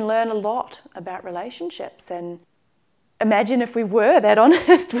you can learn a lot about relationships, and imagine if we were that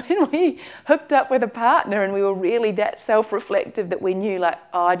honest when we hooked up with a partner and we were really that self-reflective that we knew, like,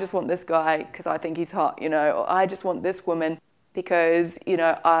 oh, I just want this guy because I think he's hot, or I just want this woman because,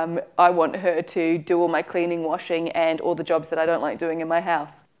 I want her to do all my cleaning, washing and all the jobs that I don't like doing in my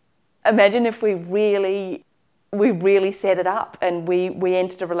house. Imagine if we really set it up and we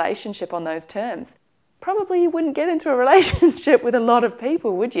entered a relationship on those terms. probably you wouldn't get into a relationship with a lot of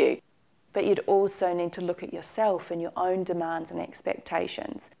people, would you? But you'd also need to look at yourself and your own demands and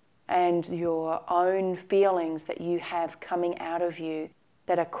expectations and your own feelings that you have coming out of you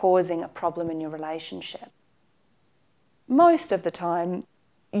that are causing a problem in your relationship. Most of the time,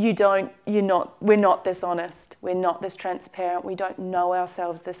 we're not this honest, we're not this transparent, we don't know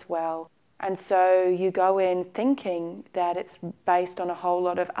ourselves this well. And so you go in thinking that it's based on a whole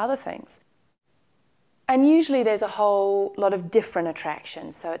lot of other things. And usually there's a whole lot of different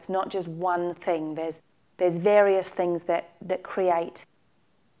attractions, so it's not just one thing. There's various things that create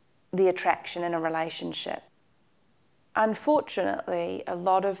the attraction in a relationship. Unfortunately, a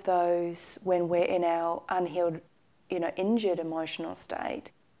lot of those, when we're in our unhealed, injured emotional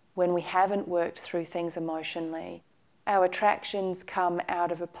state, when we haven't worked through things emotionally, our attractions come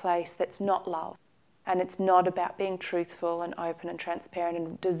out of a place that's not love. And it's not about being truthful and open and transparent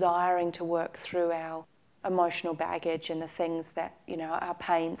and desiring to work through our emotional baggage and the things that, our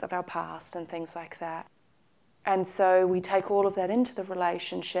pains of our past and things like that. And so we take all of that into the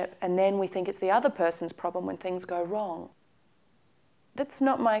relationship and then we think it's the other person's problem when things go wrong. That's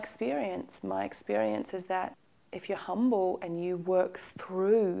not my experience. My experience is that if you're humble and you work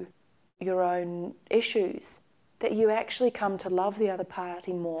through your own issues, that you actually come to love the other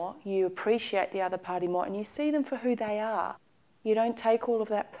party more, you appreciate the other party more, and you see them for who they are. You don't take all of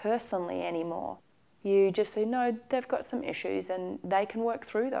that personally anymore. You just say, no, they've got some issues and they can work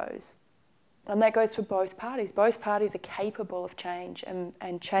through those. And that goes for both parties. Both parties are capable of change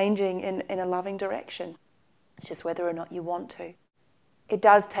and changing in a loving direction. It's just whether or not you want to. It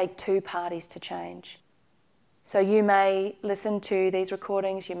does take two parties to change. So you may listen to these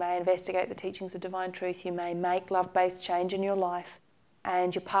recordings, you may investigate the teachings of divine truth, you may make love-based change in your life,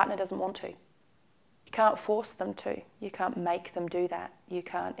 and your partner doesn't want to. You can't force them to. You can't make them do that. You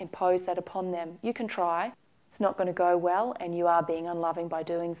can't impose that upon them. You can try. It's not going to go well, and you are being unloving by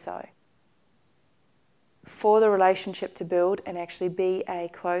doing so. For the relationship to build and actually be a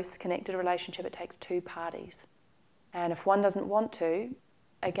close, connected relationship, it takes two parties. And if one doesn't want to,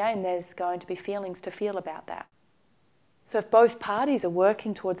 again, there's going to be feelings to feel about that. So if both parties are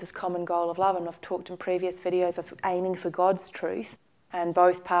working towards this common goal of love, and I've talked in previous videos of aiming for God's truth, and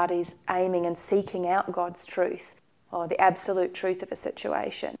both parties aiming and seeking out God's truth, or the absolute truth of a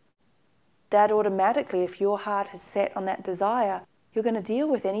situation, that automatically, if your heart is set on that desire, you're going to deal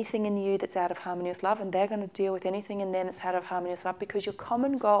with anything in you that's out of harmony with love, and they're going to deal with anything in them that's out of harmony with love, because your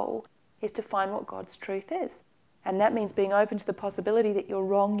common goal is to find what God's truth is. And that means being open to the possibility that you're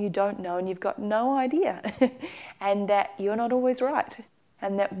wrong, you don't know, and you've got no idea. And that you're not always right.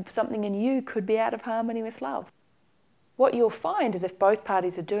 And that something in you could be out of harmony with love. What you'll find is if both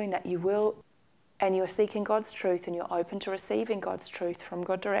parties are doing that, and you're seeking God's truth and you're open to receiving God's truth from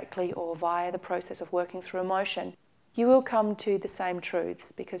God directly or via the process of working through emotion, you will come to the same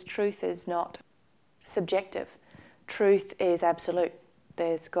truths, because truth is not subjective. Truth is absolute.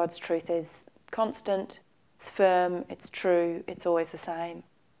 God's truth is constant. It's firm, it's true, it's always the same.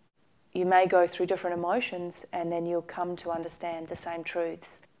 You may go through different emotions and then you'll come to understand the same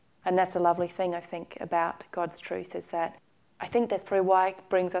truths. And that's a lovely thing, I think, about God's truth, is that I think that's probably why it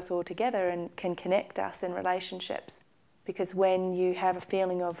brings us all together and can connect us in relationships. Because when you have a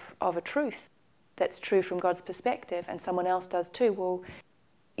feeling of a truth that's true from God's perspective and someone else does too, well,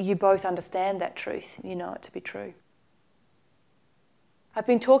 you both understand that truth, you know it to be true. I've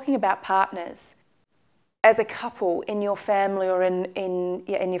been talking about partners. As a couple in your family or in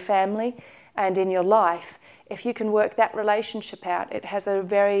your family and in your life, if you can work that relationship out, it has a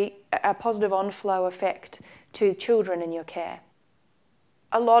positive onflow effect to children in your care.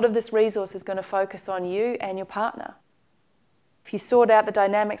 A lot of this resource is going to focus on you and your partner. If you sort out the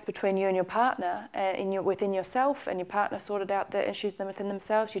dynamics between you and your partner within yourself, and your partner sorted out the issues within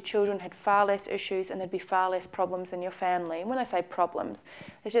themselves, your children had far less issues and there'd be far less problems in your family. And when I say problems,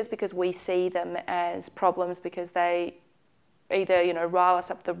 it's just because we see them as problems because they either, rile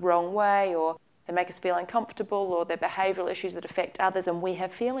us up the wrong way, or they make us feel uncomfortable, or they're behavioural issues that affect others, and we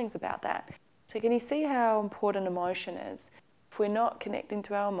have feelings about that. So can you see how important emotion is? If we're not connecting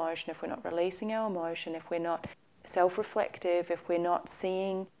to our emotion, if we're not releasing our emotion, if we're not self-reflective, if we're not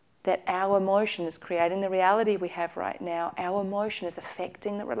seeing that our emotion is creating the reality we have right now, our emotion is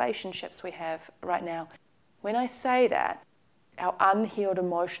affecting the relationships we have right now. When I say that, our unhealed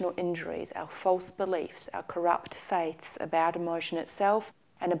emotional injuries, our false beliefs, our corrupt faiths about emotion itself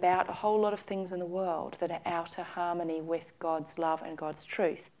and about a whole lot of things in the world that are out of harmony with God's love and God's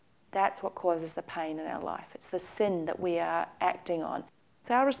truth, that's what causes the pain in our life. It's the sin that we are acting on. It's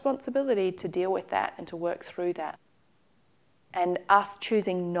our responsibility to deal with that and to work through that. And us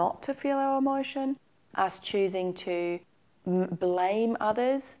choosing not to feel our emotion us choosing to blame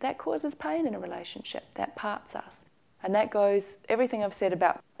others, that causes pain in a relationship, that parts us. And that goes, everything I've said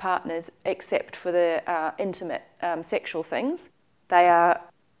about partners, except for the intimate sexual things, they are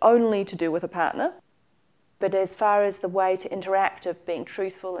only to do with a partner. But as far as the way to interact, of being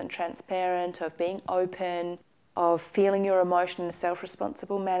truthful and transparent, of being open, of feeling your emotion in a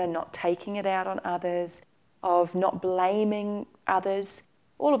self-responsible manner, not taking it out on others, of not blaming others,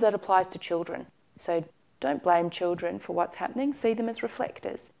 all of that applies to children. So don't blame children for what's happening, see them as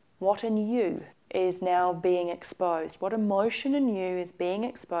reflectors. What in you is now being exposed? What emotion in you is being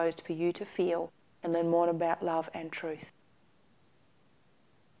exposed for you to feel and learn more about love and truth?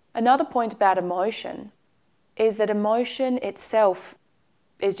 Another point about emotion is that emotion itself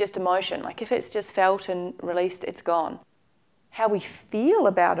is just emotion. Like if it's just felt and released, it's gone. How we feel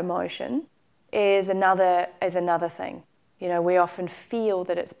about emotion is another thing. You know, we often feel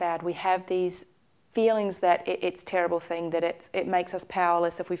that it's bad. We have these feelings that it's a terrible thing, that it makes us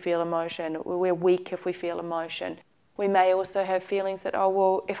powerless if we feel emotion, we're weak if we feel emotion. We may also have feelings that, oh,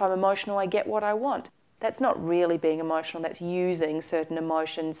 well, if I'm emotional, I get what I want. That's not really being emotional, that's using certain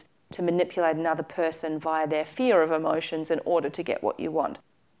emotions to manipulate another person via their fear of emotions in order to get what you want.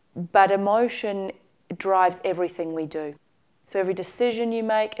 But emotion drives everything we do. So every decision you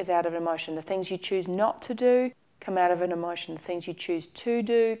make is out of emotion. The things you choose not to do come out of an emotion. The things you choose to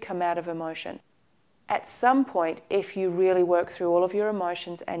do come out of emotion. At some point, if you really work through all of your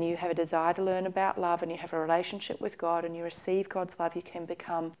emotions and you have a desire to learn about love and you have a relationship with God and you receive God's love, you can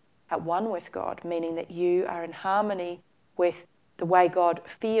become at one with God, meaning that you are in harmony with the way God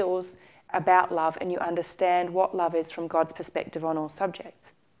feels about love and you understand what love is from God's perspective on all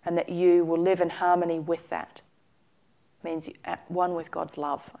subjects, and that you will live in harmony with that. It means you're at one with God's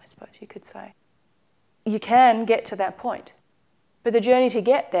love, I suppose you could say. You can get to that point, but the journey to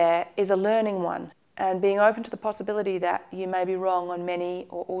get there is a learning one. And being open to the possibility that you may be wrong on many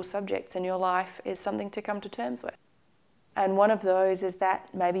or all subjects in your life is something to come to terms with. And one of those is that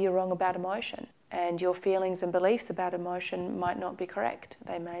maybe you're wrong about emotion and your feelings and beliefs about emotion might not be correct.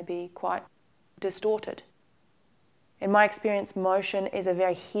 They may be quite distorted. In my experience, emotion is a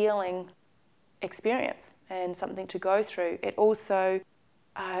very healing experience and something to go through. It also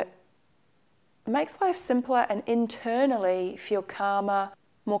makes life simpler and internally feel calmer,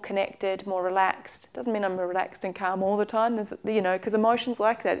 more connected, more relaxed. Doesn't mean I'm relaxed and calm all the time. There's, because emotion's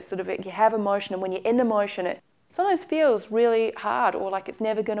like that. It's sort of, you have emotion, and when you're in emotion, it sometimes feels really hard or like it's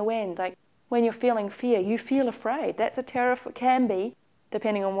never going to end. Like when you're feeling fear, you feel afraid. That's can be,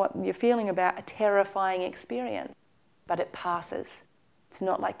 depending on what you're feeling about, a terrifying experience. But it passes. It's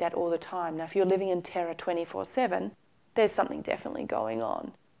not like that all the time. Now, if you're living in terror 24/7, there's something definitely going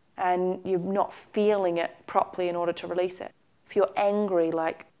on, and you're not feeling it properly in order to release it. If you're angry,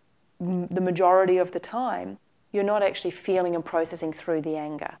 like the majority of the time, you're not actually feeling and processing through the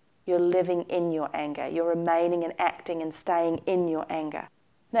anger. You're living in your anger. You're remaining and acting and staying in your anger.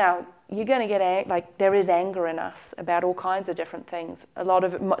 Now, you're going to get there is anger in us about all kinds of different things. A lot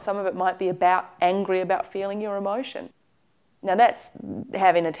of it, some of it might be angry about feeling your emotion. Now, that's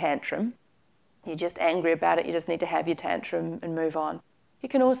having a tantrum. You're just angry about it. You just need to have your tantrum and move on. You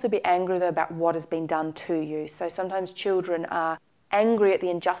can also be angry though about what has been done to you. So sometimes children are angry at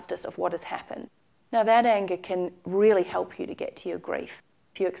the injustice of what has happened. Now that anger can really help you to get to your grief.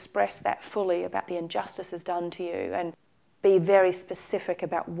 If you express that fully about the injustices done to you and be very specific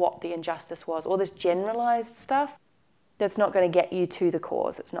about what the injustice was, all this generalized stuff, that's not going to get you to the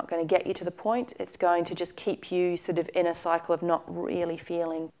cause. It's not going to get you to the point. It's going to just keep you sort of in a cycle of not really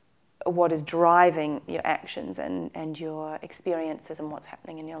feeling what is driving your actions and your experiences and what's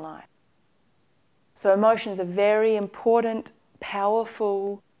happening in your life. So emotion is a very important,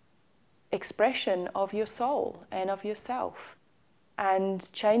 powerful expression of your soul and of yourself. And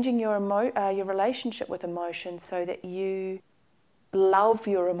changing your relationship with emotion so that you love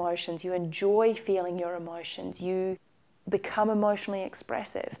your emotions, you enjoy feeling your emotions, you become emotionally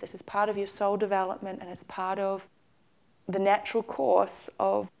expressive. This is part of your soul development, and it's part of the natural course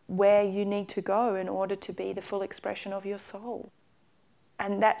of where you need to go in order to be the full expression of your soul.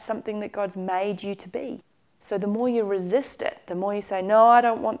 And that's something that God's made you to be. So the more you resist it, the more you say, no, I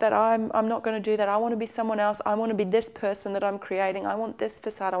don't want that, I'm not going to do that, I want to be someone else, I want to be this person that I'm creating, I want this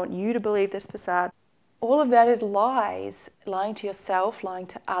facade, I want you to believe this facade. All of that is lies, lying to yourself, lying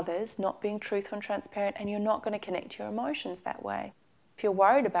to others, not being truthful and transparent, and you're not going to connect your emotions that way. If you're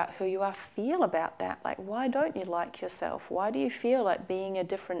worried about who you are, feel about that. Like, why don't you like yourself? Why do you feel like being a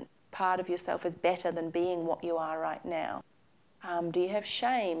different part of yourself is better than being what you are right now? Do you have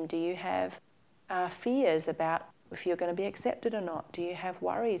shame? Do you have fears about if you're going to be accepted or not? Do you have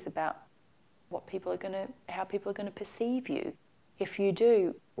worries about how people are going to perceive you. If you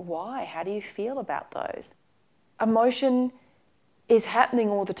do, why? How do you feel about those? Emotion is happening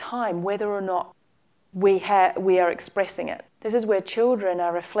all the time, whether or not we are expressing it. This is where children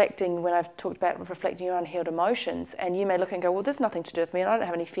are reflecting, when I've talked about reflecting your unhealed emotions, and you may look and go, well, there's nothing to do with me, and I don't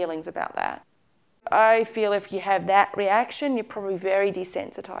have any feelings about that. I feel if you have that reaction, you're probably very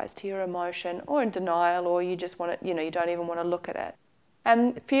desensitized to your emotion, or in denial, or you just want to, you don't even want to look at it.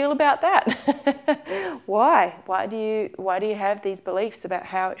 And feel about that. Why? Why do you have these beliefs about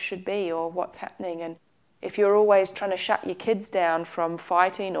how it should be or what's happening? And if you're always trying to shut your kids down from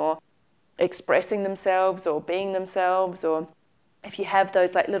fighting or expressing themselves or being themselves, or if you have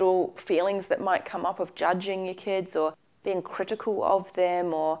those like little feelings that might come up of judging your kids or being critical of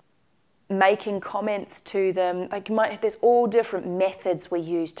them or making comments to them, there's all different methods we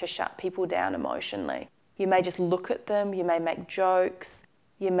use to shut people down emotionally. You may just look at them, you may make jokes,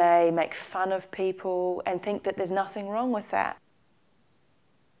 you may make fun of people and think that there's nothing wrong with that.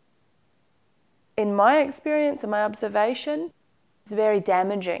 In my experience and my observation, it's very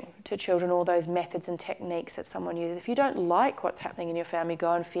damaging to children, all those methods and techniques that someone uses. If you don't like what's happening in your family,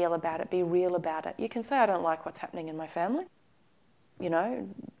 go and feel about it, be real about it. You can say, I don't like what's happening in my family.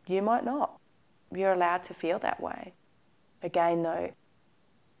 You might not. You're allowed to feel that way. Again, though,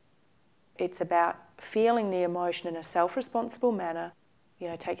 it's about feeling the emotion in a self-responsible manner.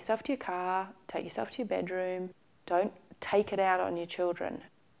 Take yourself to your car, take yourself to your bedroom. Don't take it out on your children.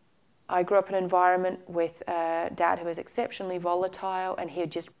 I grew up in an environment with a dad who was exceptionally volatile, and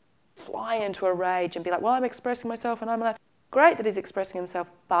he'd just fly into a rage and be like, well, I'm expressing myself, and I'm like, great that he's expressing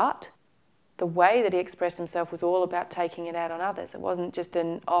himself, but the way that he expressed himself was all about taking it out on others. It wasn't just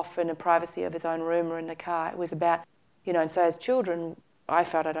off in the privacy of his own room or in the car. It was about, and so as children, I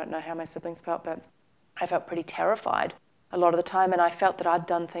don't know how my siblings felt, but I felt pretty terrified a lot of the time, and I felt that I'd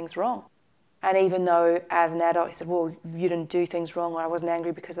done things wrong. And even though as an adult he said, well, you didn't do things wrong, or I wasn't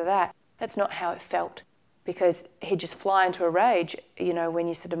angry because of that, that's not how it felt, because he'd just fly into a rage, when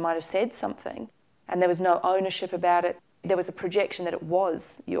you sort of might have said something, and there was no ownership about it. There was a projection that it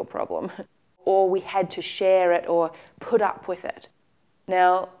was your problem, or we had to share it or put up with it.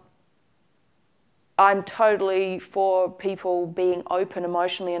 Now, I'm totally for people being open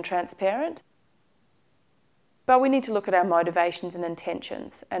emotionally and transparent, but we need to look at our motivations and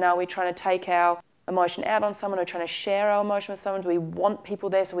intentions. And are we trying to take our emotion out on someone, or trying to share our emotion with someone? Do we want people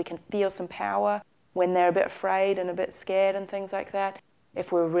there so we can feel some power when they're a bit afraid and a bit scared and things like that?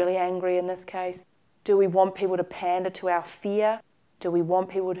 If we're really angry in this case, do we want people to pander to our fear? Do we want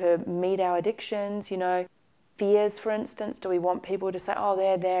people to meet our addictions, fears, for instance? Do we want people to say, oh,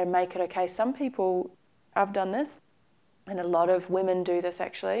 they're there, make it okay? Some people, I've done this, and a lot of women do this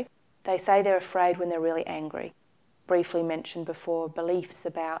actually. They say they're afraid when they're really angry. Briefly mentioned before, beliefs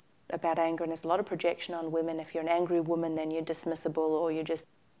about anger, and there's a lot of projection on women. If you're an angry woman, then you're dismissible, or you're just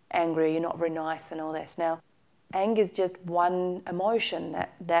angry, you're not very nice and all this. Now, anger is just one emotion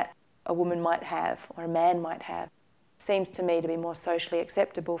that a woman might have, or a man might have. Seems to me to be more socially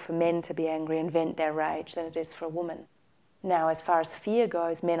acceptable for men to be angry and vent their rage than it is for a woman. Now, as far as fear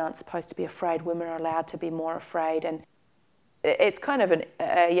goes, men aren't supposed to be afraid, women are allowed to be more afraid, and it's kind of a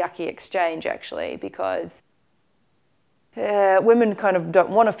yucky exchange actually, because women kind of don't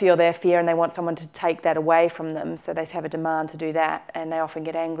want to feel their fear, and they want someone to take that away from them, so they have a demand to do that, and they often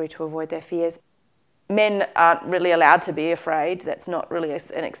get angry to avoid their fears. Men aren't really allowed to be afraid. That's not really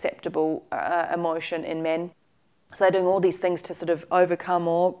an acceptable emotion in men. So they're doing all these things to sort of overcome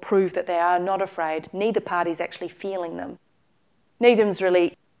or prove that they are not afraid. Neither party's actually feeling them. Neither of them's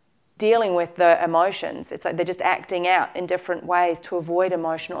really dealing with the emotions. It's like they're just acting out in different ways to avoid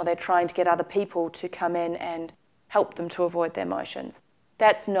emotion, or they're trying to get other people to come in and help them to avoid their emotions.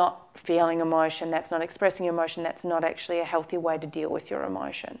 That's not feeling emotion. That's not expressing your emotion. That's not actually a healthy way to deal with your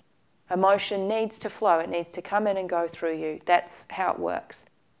emotion. Emotion needs to flow. It needs to come in and go through you. That's how it works.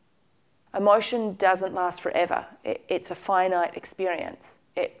 Emotion doesn't last forever. It's a finite experience.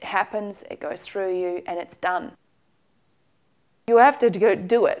 It happens, it goes through you, and it's done. You have to go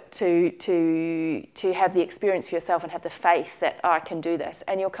do it to have the experience for yourself and have the faith that, oh, I can do this.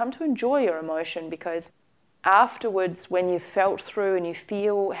 And you'll come to enjoy your emotion, because afterwards, when you've felt through and you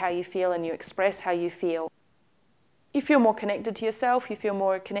feel how you feel and you express how you feel more connected to yourself, you feel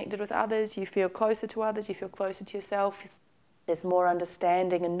more connected with others, you feel closer to others, you feel closer to yourself. There's more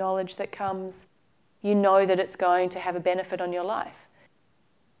understanding and knowledge that comes. You know that it's going to have a benefit on your life.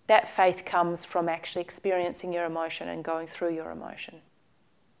 That faith comes from actually experiencing your emotion and going through your emotion.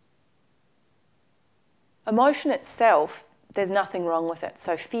 Emotion itself, there's nothing wrong with it.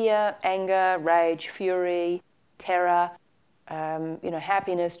 So fear, anger, rage, fury, terror,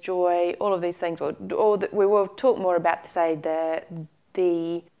 happiness, joy, all of these things. We will talk more about, say,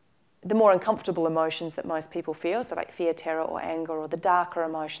 the more uncomfortable emotions that most people feel, so like fear, terror, or anger, or the darker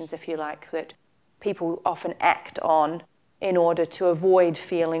emotions, if you like, that people often act on in order to avoid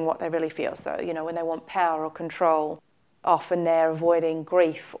feeling what they really feel. So, when they want power or control, often they're avoiding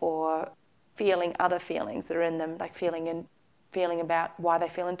grief or feeling other feelings that are in them, like feeling about why they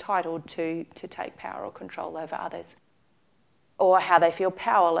feel entitled to take power or control over others, or how they feel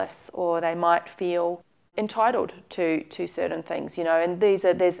powerless, or they might feel entitled to certain things, and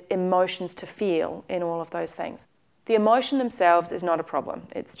there's emotions to feel in all of those things. The emotion themselves is not a problem.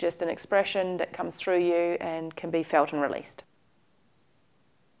 It's just an expression that comes through you and can be felt and released.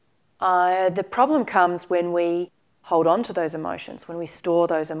 The problem comes when we hold on to those emotions, when we store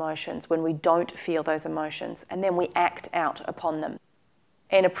those emotions, when we don't feel those emotions, and then we act out upon them.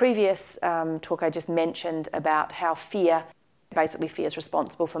 In a previous talk, I just mentioned about how fear is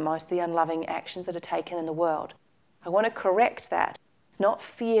responsible for most of the unloving actions that are taken in the world. I want to correct that. It's not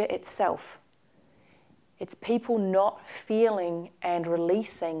fear itself. It's people not feeling and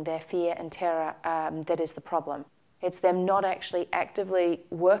releasing their fear and terror that is the problem. It's them not actually actively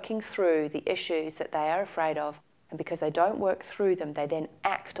working through the issues that they are afraid of, and because they don't work through them, they then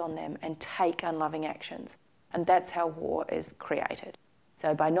act on them and take unloving actions. And that's how war is created.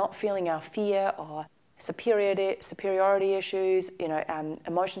 So by not feeling our fear or superiority issues,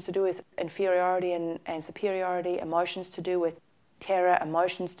 emotions to do with inferiority and superiority, emotions to do with terror,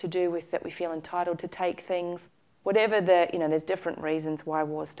 emotions to do with that we feel entitled to take things, whatever there's different reasons why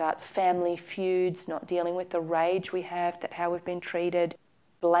war starts. Family feuds, not dealing with the rage we have, that how we've been treated,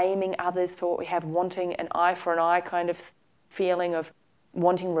 blaming others for what we have, wanting an eye for an eye kind of feeling of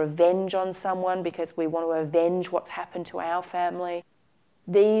wanting revenge on someone because we want to avenge what's happened to our family.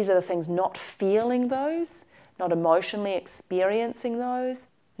 These are the things, not feeling those, not emotionally experiencing those,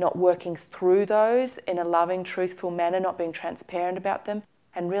 not working through those in a loving, truthful manner, not being transparent about them,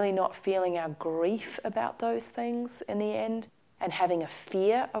 and really not feeling our grief about those things in the end, and having a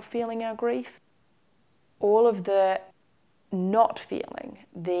fear of feeling our grief. All of the not feeling,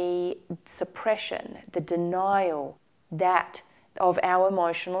 the suppression, the denial that of our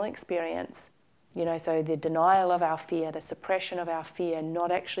emotional experience, so the denial of our fear, the suppression of our fear,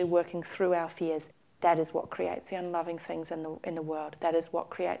 not actually working through our fears, that is what creates the unloving things in the world. That is what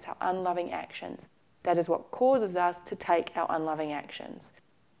creates our unloving actions. That is what causes us to take our unloving actions.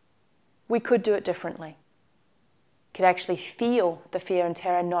 We could do it differently. Could actually feel the fear and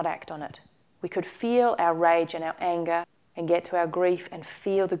terror and not act on it. We could feel our rage and our anger and get to our grief and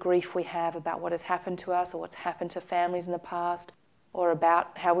feel the grief we have about what has happened to us or what's happened to families in the past, or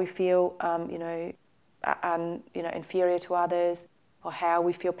about how we feel, inferior to others, or how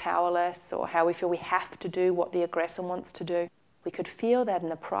we feel powerless, or how we feel we have to do what the aggressor wants to do. We could feel that in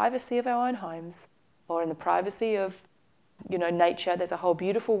the privacy of our own homes, or in the privacy of, nature. There's a whole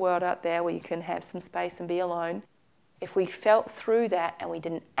beautiful world out there where you can have some space and be alone. If we felt through that and we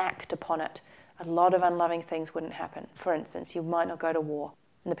didn't act upon it, a lot of unloving things wouldn't happen. For instance, you might not go to war.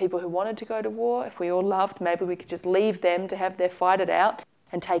 And the people who wanted to go to war, if we all loved, maybe we could just leave them to have their fight it out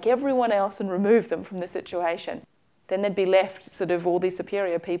and take everyone else and remove them from the situation. Then they'd be left sort of all these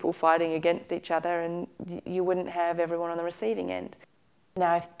superior people fighting against each other, and you wouldn't have everyone on the receiving end.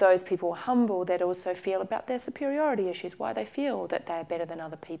 Now, if those people were humble, they'd also feel about their superiority issues, why they feel that they're better than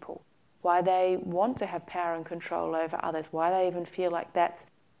other people, why they want to have power and control over others, why they even feel like that's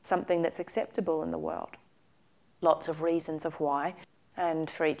something that's acceptable in the world. Lots of reasons of why. And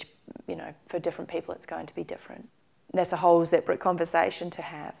for each, for different people, it's going to be different. That's a whole separate conversation to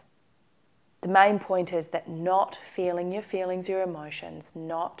have. The main point is that not feeling your feelings, your emotions,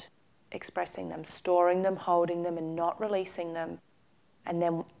 not expressing them, storing them, holding them, and not releasing them, and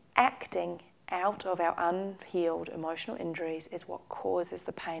then acting out of our unhealed emotional injuries is what causes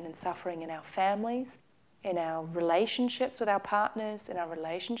the pain and suffering in our families, in our relationships with our partners, in our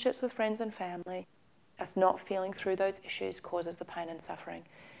relationships with friends and family. Us not feeling through those issues causes the pain and suffering.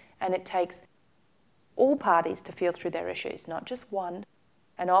 And it takes all parties to feel through their issues, not just one.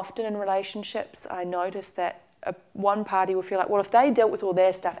 And often in relationships, I notice that one party will feel like, well, if they dealt with all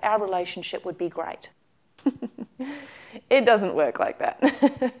their stuff, our relationship would be great. It doesn't work like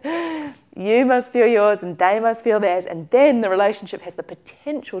that. You must feel yours and they must feel theirs, and then the relationship has the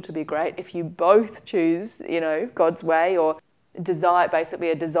potential to be great if you both choose, God's way, or desire, basically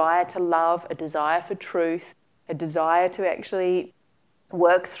a desire to love, a desire for truth, a desire to actually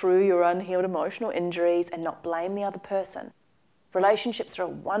work through your unhealed emotional injuries and not blame the other person. Relationships are a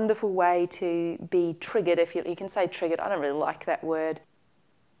wonderful way to be triggered, if you can say triggered, I don't really like that word.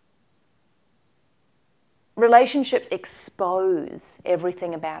 relationships expose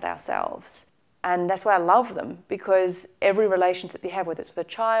everything about ourselves. And that's why I love them, because every relationship you have, whether it's with a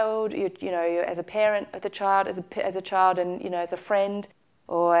child, as a parent of the child, as a child, and as a friend,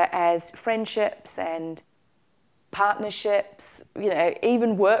 or as friendships and partnerships,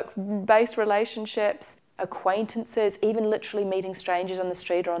 even work-based relationships, acquaintances, even literally meeting strangers on the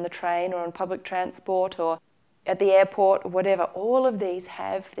street or on the train or on public transport or at the airport or whatever. All of these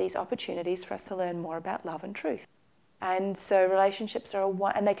have these opportunities for us to learn more about love and truth. And so relationships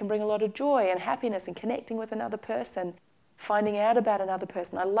and they can bring a lot of joy and happiness and connecting with another person, finding out about another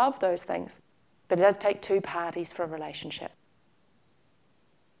person. I love those things. But it does take two parties for a relationship.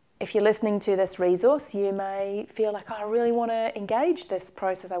 If you're listening to this resource, you may feel like, I really want to engage this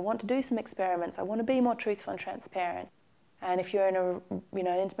process. I want to do some experiments. I want to be more truthful and transparent. And if you're in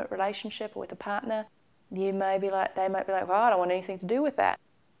an intimate relationship or with a partner, they might be like, well, I don't want anything to do with that.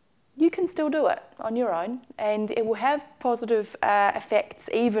 You can still do it on your own, and it will have positive effects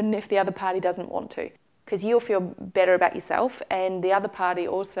even if the other party doesn't want to, because you'll feel better about yourself, and the other party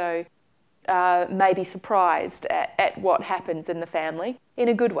also may be surprised at what happens in the family in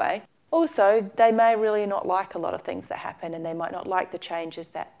a good way. Also, they may really not like a lot of things that happen, and they might not like the changes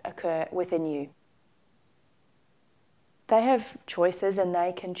that occur within you. They have choices, and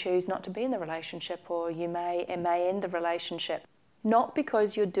they can choose not to be in the relationship, or it may end the relationship. Not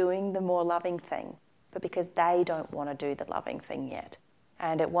because you're doing the more loving thing, but because they don't want to do the loving thing yet.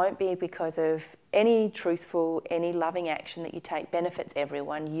 And it won't be because of any loving action that you take benefits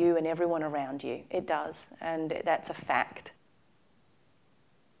everyone, you and everyone around you. It does, and that's a fact.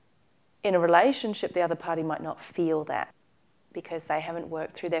 In a relationship, the other party might not feel that because they haven't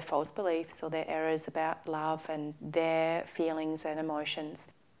worked through their false beliefs or their errors about love and their feelings and emotions.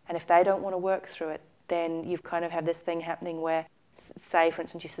 And if they don't want to work through it, then you've kind of had this thing happening where, say, for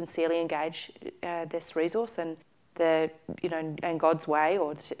instance, you sincerely engage this resource and and God's way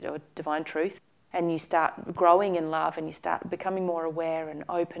or divine truth, and you start growing in love, and you start becoming more aware and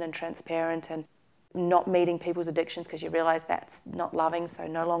open and transparent, and not meeting people's addictions because you realise that's not loving. So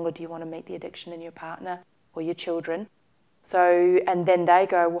no longer do you want to meet the addiction in your partner or your children. So, and then they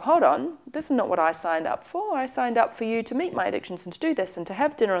go, well, hold on, this is not what I signed up for. I signed up for you to meet my addictions and to do this and to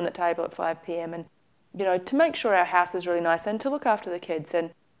have dinner on the table at 5 p.m. and to make sure our house is really nice and to look after the kids.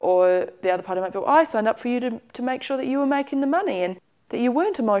 Or the other party might be, well, I signed up for you to make sure that you were making the money and that you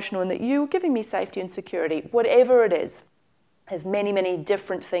weren't emotional and that you were giving me safety and security. Whatever it is, there's many, many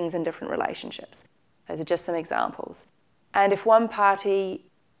different things in different relationships. Those are just some examples. And if one party,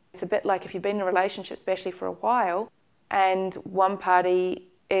 it's a bit like if you've been in a relationship, especially for a while, and one party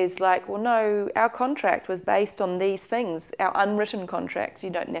is like, well, no, our contract was based on these things, our unwritten contract.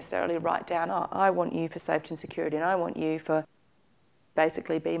 You don't necessarily write down, oh, I want you for safety and security, and I want you for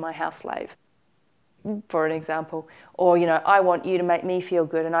basically be my house slave, for an example. Or, I want you to make me feel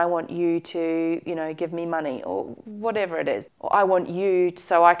good, and I want you to, give me money, or whatever it is. Or I want you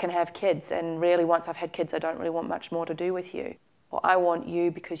so I can have kids, and really once I've had kids, I don't really want much more to do with you. Or I want you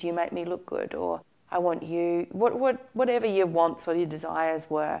because you make me look good, or I want you, whatever your wants or your desires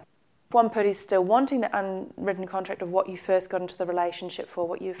were. If one party's still wanting the unwritten contract of what you first got into the relationship for,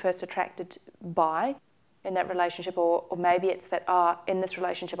 what you were first attracted by in that relationship, or maybe it's that, in this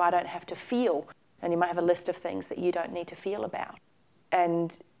relationship I don't have to feel, and you might have a list of things that you don't need to feel about.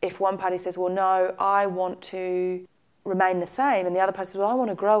 And if one party says, well, no, I want to remain the same, and the other party says, well, I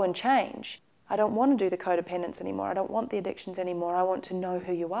want to grow and change. I don't want to do the codependence anymore. I don't want the addictions anymore. I want to know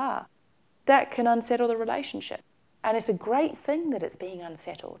who you are. That can unsettle the relationship. And it's a great thing that it's being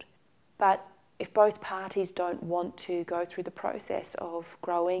unsettled. But if both parties don't want to go through the process of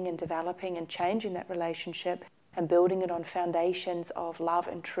growing and developing and changing that relationship and building it on foundations of love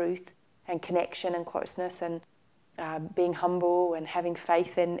and truth and connection and closeness and being humble and having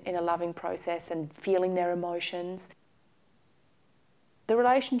faith in a loving process and feeling their emotions, the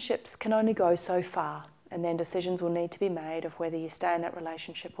relationships can only go so far, and then decisions will need to be made of whether you stay in that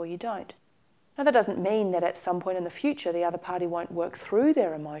relationship or you don't. Now, that doesn't mean that at some point in the future the other party won't work through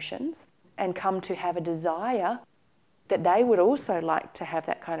their emotions and come to have a desire that they would also like to have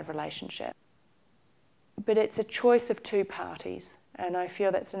that kind of relationship. But it's a choice of two parties, and I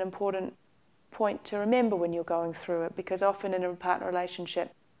feel that's an important point to remember when you're going through it, because often in a partner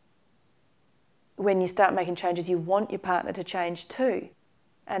relationship, when you start making changes, you want your partner to change too,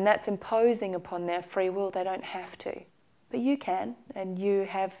 and that's imposing upon their free will. They don't have to, but you can, and you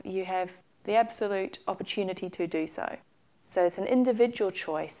have the absolute opportunity to do so. So it's an individual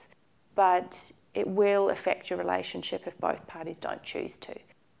choice, but it will affect your relationship if both parties don't choose to.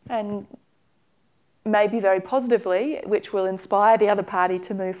 And maybe very positively, which will inspire the other party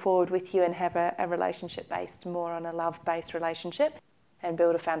to move forward with you and have a relationship based more on a love-based relationship and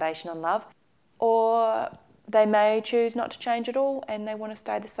build a foundation on love. Or they may choose not to change at all and they want to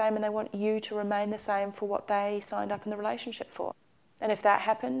stay the same and they want you to remain the same for what they signed up in the relationship for. And if that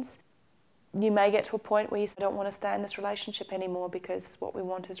happens, you may get to a point where you don't want to stay in this relationship anymore because what we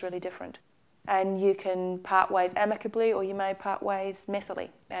want is really different. And you can part ways amicably or you may part ways messily,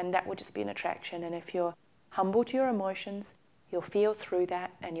 and that will just be an attraction. And if you're humble to your emotions, you'll feel through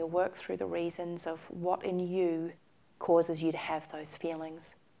that and you'll work through the reasons of what in you causes you to have those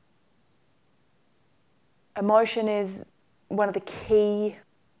feelings. Emotion is one of the key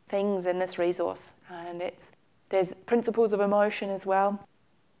things in this resource, and there's principles of emotion as well.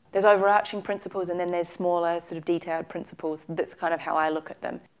 There's overarching principles and then there's smaller sort of detailed principles. That's kind of how I look at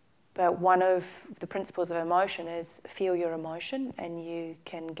them. But one of the principles of emotion is feel your emotion and you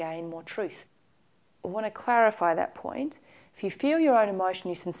can gain more truth. I want to clarify that point. If you feel your own emotion,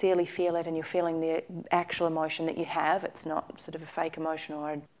 you sincerely feel it and you're feeling the actual emotion that you have, it's not sort of a fake emotion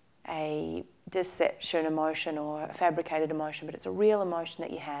or a deception emotion or a fabricated emotion, but it's a real emotion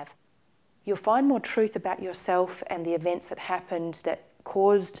that you have. You'll find more truth about yourself and the events that happened that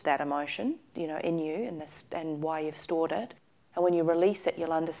caused that emotion, in you and why you've stored it. And when you release it,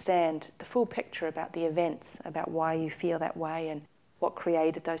 you'll understand the full picture about the events, about why you feel that way and what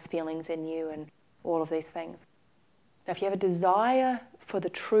created those feelings in you and all of these things. Now, if you have a desire for the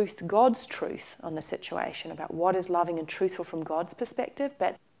truth, God's truth on the situation, about what is loving and truthful from God's perspective,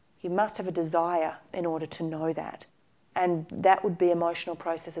 but you must have a desire in order to know that. And that would be an emotional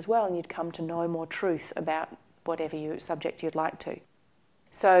process as well, and you'd come to know more truth about whatever subject you'd like to.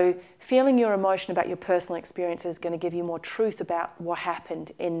 So feeling your emotion about your personal experience is going to give you more truth about what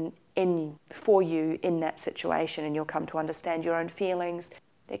happened for you in that situation, and you'll come to understand your own feelings,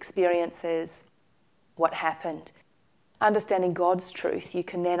 experiences, what happened. Understanding God's truth, you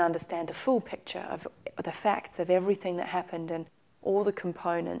can then understand the full picture of the facts of everything that happened and all the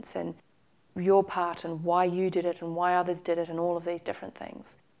components and your part and why you did it and why others did it and all of these different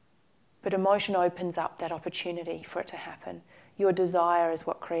things. But emotion opens up that opportunity for it to happen. Your desire is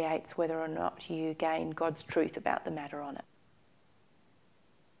what creates whether or not you gain God's truth about the matter on it.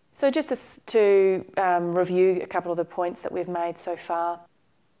 So just to review a couple of the points that we've made so far.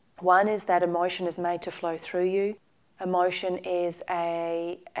 One is that emotion is made to flow through you. Emotion is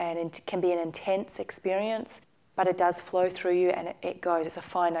can be an intense experience, but it does flow through you and it goes. It's a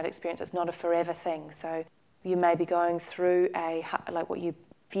finite experience. It's not a forever thing. So you may be going through what you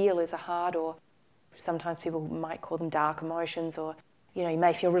feel is a hard, or sometimes people might call them dark emotions, or you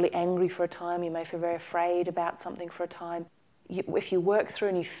may feel really angry for a time, you may feel very afraid about something for a time. If you work through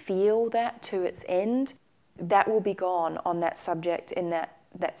and you feel that to its end, that will be gone on that subject in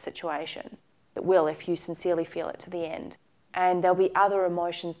that situation. It will, if you sincerely feel it to the end. And there'll be other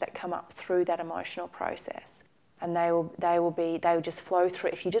emotions that come up through that emotional process, and they will just flow through.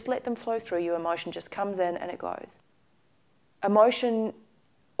 If you just let them flow through you, emotion just comes in and it goes. Emotion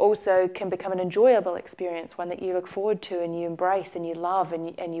also can become an enjoyable experience, one that you look forward to and you embrace and you love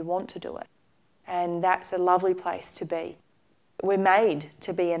and you want to do it. And that's a lovely place to be. We're made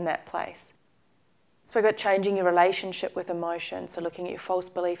to be in that place. Spoke about changing your relationship with emotion, so looking at your false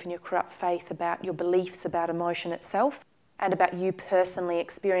belief and your corrupt faith about your beliefs about emotion itself and about you personally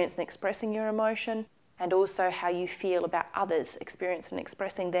experiencing and expressing your emotion, and also how you feel about others experiencing and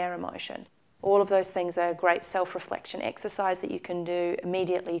expressing their emotion. All of those things are a great self-reflection exercise that you can do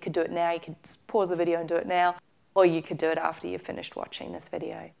immediately. You could do it now, you could pause the video and do it now, or you could do it after you've finished watching this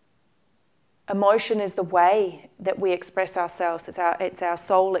video. Emotion is the way that we express ourselves. It's our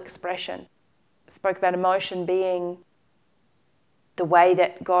soul expression. I spoke about emotion being the way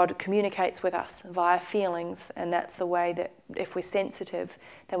that God communicates with us via feelings, and that's the way that if we're sensitive,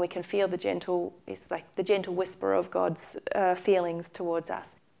 then we can feel it's like the gentle whisper of God's feelings towards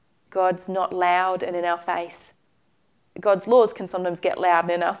us. God's not loud and in our face. God's laws can sometimes get loud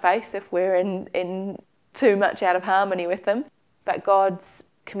and in our face if we're in too much out of harmony with them. But God's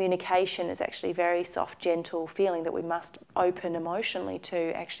communication is actually very soft, gentle feeling that we must open emotionally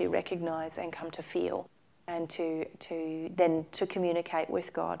to actually recognize and come to feel and to communicate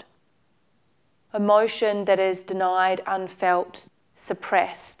with God. Emotion that is denied, unfelt,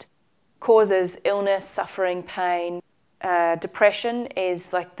 suppressed, causes illness, suffering, pain. Depression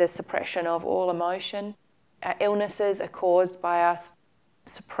is like the suppression of all emotion. Illnesses are caused by us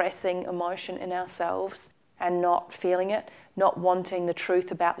suppressing emotion in ourselves and not feeling it, not wanting the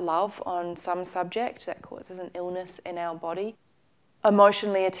truth about love on some subject. That causes an illness in our body.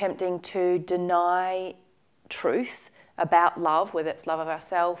 Emotionally attempting to deny truth about love, whether it's love of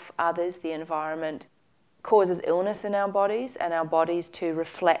ourselves, others, the environment, causes illness in our bodies, and our bodies to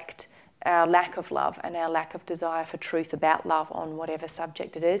reflect our lack of love and our lack of desire for truth about love on whatever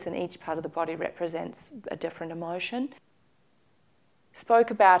subject it is, and each part of the body represents a different emotion.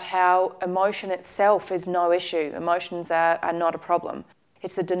 Spoke about how emotion itself is no issue. Emotions are not a problem.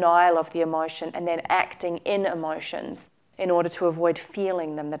 It's the denial of the emotion and then acting in emotions in order to avoid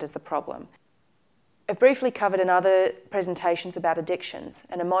feeling them that is the problem. I've briefly covered in other presentations about addictions,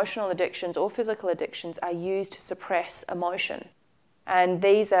 and emotional addictions or physical addictions are used to suppress emotion. And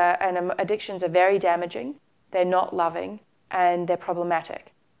addictions are very damaging, they're not loving, and they're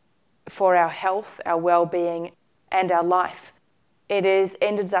problematic for our health, our well-being, and our life. It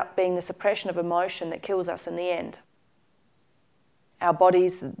ends up being the suppression of emotion that kills us in the end. Our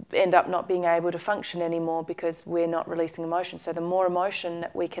bodies end up not being able to function anymore because we're not releasing emotion. So the more emotion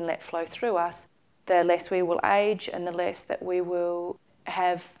that we can let flow through us, the less we will age and the less that we will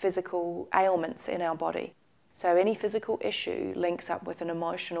have physical ailments in our body. So any physical issue links up with an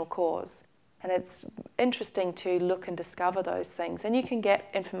emotional cause. And it's interesting to look and discover those things. And you can get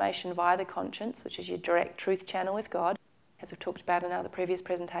information via the conscience, which is your direct truth channel with God, as we've talked about in other previous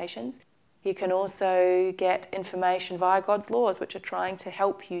presentations. You can also get information via God's laws, which are trying to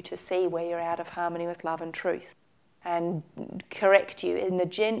help you to see where you're out of harmony with love and truth and correct you in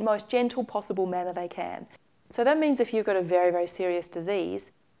the most gentle possible manner they can. So that means if you've got a very, very serious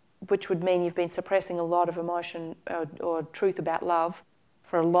disease, which would mean you've been suppressing a lot of emotion or truth about love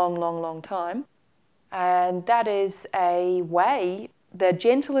for a long, long, long time, and that is a way, the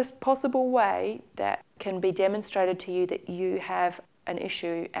gentlest possible way that can be demonstrated to you that you have an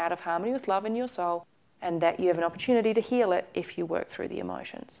issue out of harmony with love in your soul and that you have an opportunity to heal it if you work through the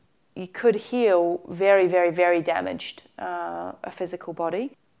emotions. You could heal very, very, very damaged a physical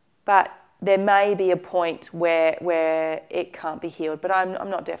body, but there may be a point where it can't be healed, but I'm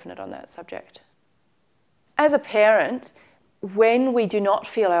not definite on that subject. As a parent, when we do not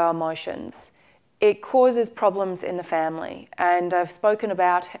feel our emotions, it causes problems in the family. And I've spoken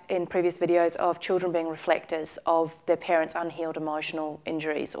about in previous videos of children being reflectors of their parents' unhealed emotional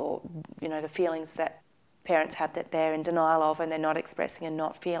injuries, or the feelings that parents have that they're in denial of and they're not expressing and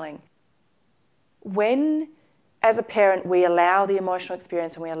not feeling. When, as a parent, we allow the emotional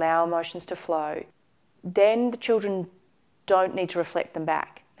experience and we allow emotions to flow, then the children don't need to reflect them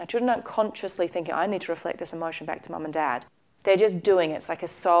back. Now, children aren't consciously thinking, I need to reflect this emotion back to mum and dad. They're just doing it. It's like a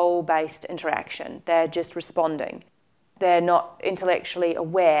soul-based interaction. They're just responding. They're not intellectually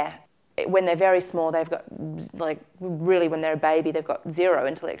aware. When they're very small, they've got, really when they're a baby, they've got zero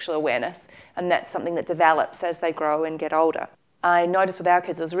intellectual awareness, and that's something that develops as they grow and get older. I noticed with our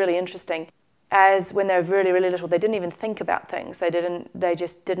kids, it was really interesting, as when they were really, really little, they didn't even think about things. They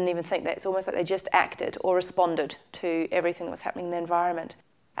just didn't even think. It's almost like they just acted or responded to everything that was happening in the environment.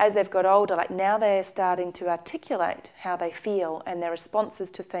 As they've got older, now they're starting to articulate how they feel and their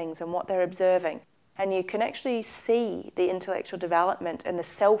responses to things and what they're observing. And you can actually see the intellectual development and the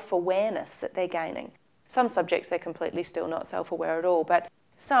self-awareness that they're gaining. Some subjects, they're completely still not self-aware at all, but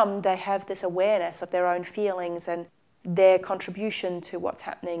some, they have this awareness of their own feelings and their contribution to what's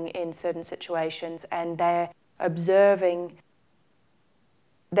happening in certain situations, and they're observing,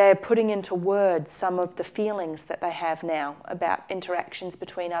 they're putting into words some of the feelings that they have now about interactions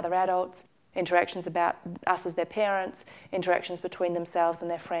between other adults, interactions about us as their parents, interactions between themselves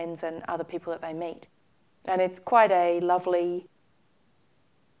and their friends and other people that they meet. And it's quite a lovely,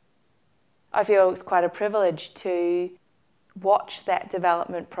 I feel it's quite a privilege to watch that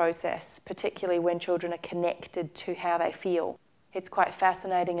development process, particularly when children are connected to how they feel. It's quite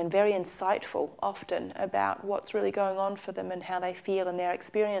fascinating and very insightful often about what's really going on for them and how they feel and their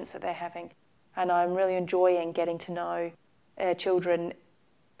experience that they're having. And I'm really enjoying getting to know children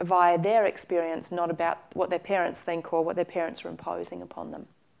via their experience, not about what their parents think or what their parents are imposing upon them.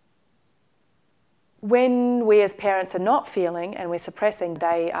 When we as parents are not feeling and we're suppressing,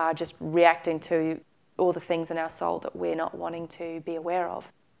 they are just reacting to all the things in our soul that we're not wanting to be aware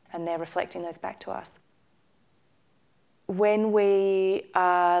of, and they're reflecting those back to us. When we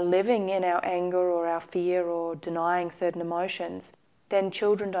are living in our anger or our fear or denying certain emotions, then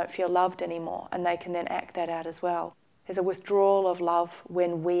children don't feel loved anymore, and they can then act that out as well. There's a withdrawal of love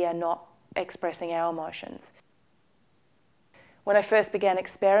when we are not expressing our emotions. When I first began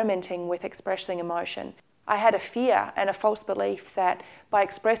experimenting with expressing emotion, I had a fear and a false belief that by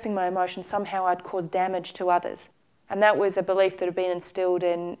expressing my emotions somehow I'd cause damage to others. And that was a belief that had been instilled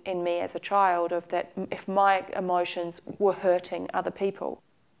in me as a child, of that if my emotions were hurting other people.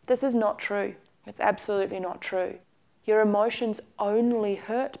 This is not true. It's absolutely not true. Your emotions only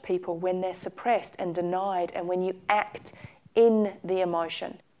hurt people when they're suppressed and denied and when you act in the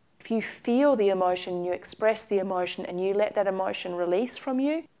emotion. If you feel the emotion, you express the emotion and you let that emotion release from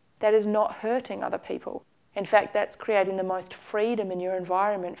you, that is not hurting other people. In fact, that's creating the most freedom in your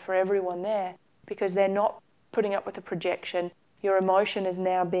environment for everyone there, because they're not putting up with a projection. Your emotion is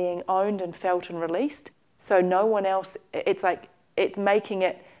now being owned and felt and released. So no one else, it's making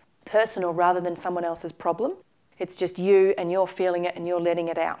it personal rather than someone else's problem. It's just you and you're feeling it and you're letting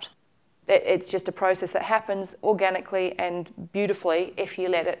it out. It's just a process that happens organically and beautifully if you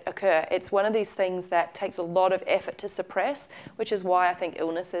let it occur. It's one of these things that takes a lot of effort to suppress, which is why I think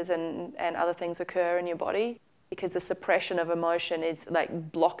illnesses and other things occur in your body, because the suppression of emotion is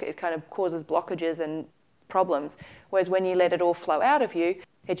it kind of causes blockages and problems. Whereas when you let it all flow out of you,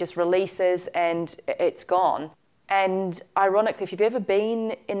 it just releases and it's gone. And ironically, if you've ever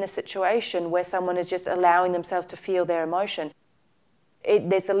been in the situation where someone is just allowing themselves to feel their emotion,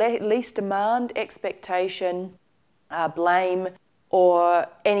 there's the least demand, expectation, blame, or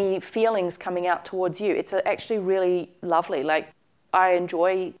any feelings coming out towards you. It's actually really lovely. I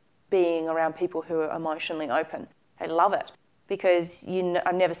enjoy being around people who are emotionally open. I love it because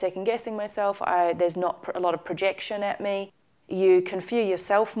I'm never second guessing myself. There's not a lot of projection at me. You can feel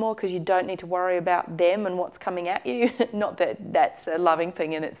yourself more because you don't need to worry about them and what's coming at you. Not that that's a loving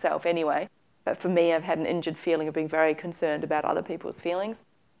thing in itself anyway. But for me, I've had an injured feeling of being very concerned about other people's feelings.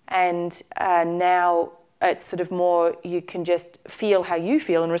 And now it's sort of more, you can just feel how you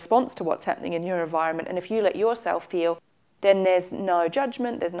feel in response to what's happening in your environment. And if you let yourself feel, then there's no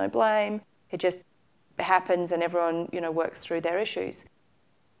judgment, there's no blame. It just happens and everyone, works through their issues.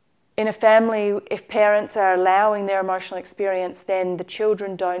 In a family, if parents are allowing their emotional experience, then the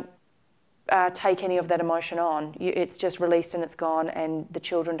children don't take any of that emotion on. It's just released and it's gone, and the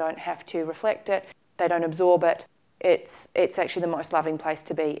children don't have to reflect it. They don't absorb it. It's actually the most loving place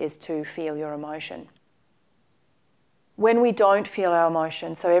to be, is to feel your emotion. When we don't feel our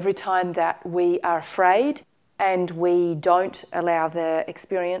emotion, so every time that we are afraid and we don't allow the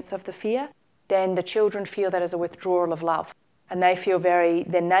experience of the fear, then the children feel that as a withdrawal of love. And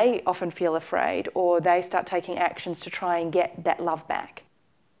then they often feel afraid, or they start taking actions to try and get that love back.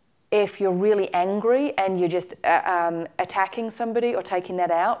 If you're really angry and you're just attacking somebody or taking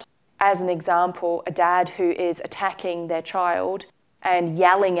that out, as an example, a dad who is attacking their child and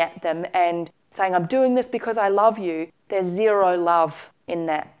yelling at them and saying, "I'm doing this because I love you," there's zero love in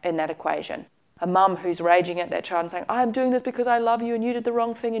that equation. A mum who's raging at their child and saying, "I'm doing this because I love you and you did the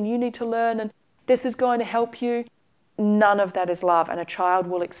wrong thing and you need to learn and this is going to help you," none of that is love, and a child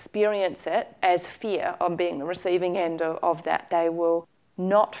will experience it as fear on being the receiving end of that. They will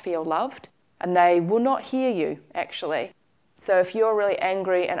not feel loved and they will not hear you, actually. So if you're really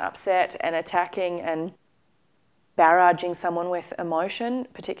angry and upset and attacking and barraging someone with emotion,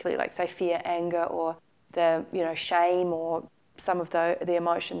 particularly say fear, anger, or the shame, or some of the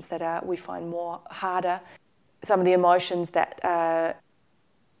emotions that we find more harder, some of the emotions that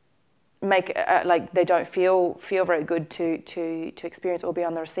make they don't feel very good to experience or be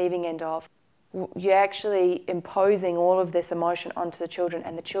on the receiving end of, you're actually imposing all of this emotion onto the children,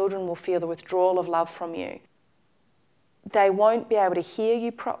 and the children will feel the withdrawal of love from you. They won't be able to hear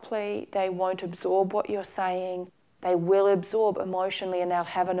you properly. They won't absorb what you're saying. They will absorb emotionally, and they'll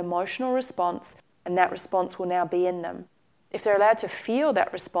have an emotional response, and that response will now be in them. If they're allowed to feel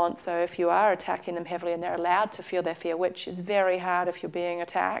that response, so if you are attacking them heavily and they're allowed to feel their fear, which is very hard if you're being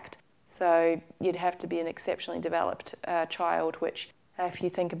attacked, so you'd have to be an exceptionally developed child, which if you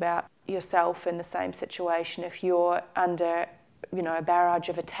think about yourself in the same situation, if you're under a barrage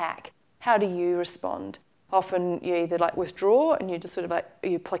of attack, how do you respond? Often you either withdraw and you just sort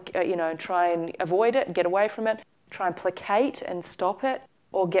of try and avoid it, get away from it, try and placate and stop it,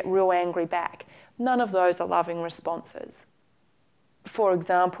 or get real angry back. None of those are loving responses. For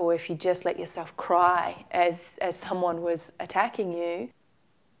example, if you just let yourself cry as someone was attacking you,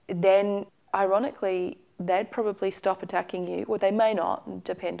 then ironically they'd probably stop attacking you, or they may not,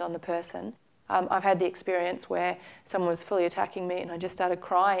 depend on the person. I've had the experience where someone was fully attacking me and I just started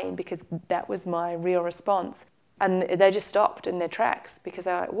crying because that was my real response. And they just stopped in their tracks because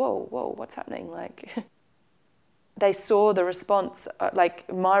they're like, whoa, what's happening? They saw the response,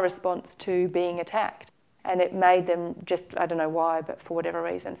 my response to being attacked. And it made them just, I don't know why, but for whatever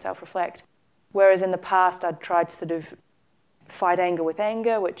reason, self-reflect. Whereas in the past, I'd tried to sort of fight anger with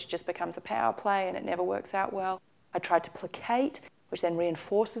anger, which just becomes a power play and it never works out well. I tried to placate, which then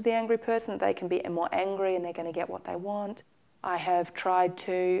reinforces the angry person, that they can be more angry and they're going to get what they want. I have tried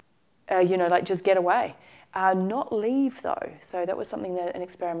to, just get away. Not leave though. So that was something an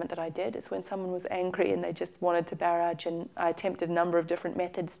experiment that I did. It's when someone was angry and they just wanted to barrage, and I attempted a number of different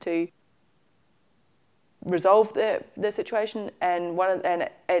methods to resolve the situation, and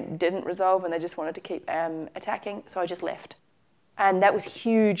it didn't resolve, and they just wanted to keep attacking. So I just left, and that was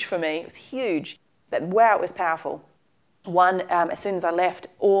huge for me. It was huge, but wow, it was powerful. One, as soon as I left,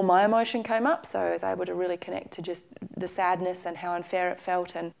 all my emotion came up, so I was able to really connect to just the sadness and how unfair it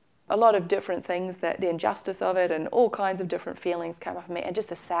felt, and a lot of different things, that the injustice of it, and all kinds of different feelings came up in me, and just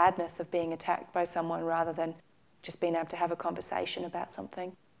the sadness of being attacked by someone rather than just being able to have a conversation about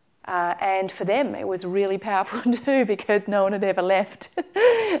something. And for them, it was really powerful too, because no one had ever left.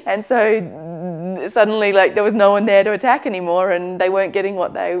 And so suddenly, like, there was no one there to attack anymore, and they weren't getting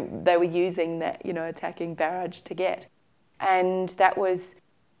what they were using that, attacking barrage to get. And that was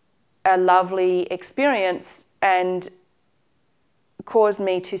a lovely experience, and caused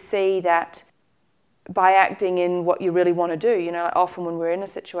me to see that by acting in what you really want to do, often when we're in a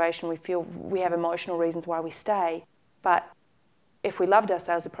situation, we feel we have emotional reasons why we stay, but if we loved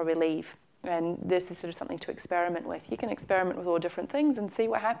ourselves, we'd probably leave. And this is sort of something to experiment with. You can experiment with all different things and see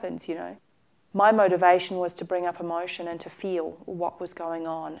what happens, My motivation was to bring up emotion and to feel what was going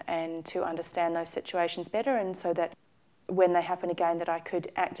on and to understand those situations better, and so that when they happen again, that I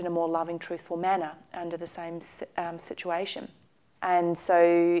could act in a more loving, truthful manner under the same situation. And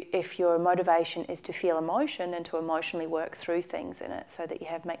so if your motivation is to feel emotion and to emotionally work through things in it so that you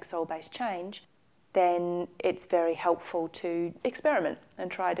make soul-based change, then it's very helpful to experiment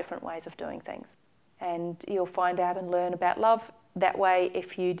and try different ways of doing things. And you'll find out and learn about love that way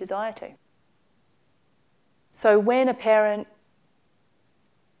if you desire to. So when a parent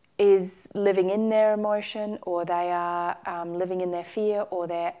is living in their emotion, or they are living in their fear, or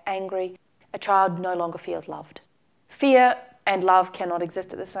they're angry, a child no longer feels loved. Fear and love cannot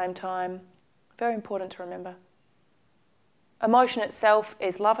exist at the same time. Very important to remember. Emotion itself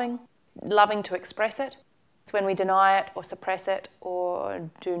is loving to express it. It's when we deny it or suppress it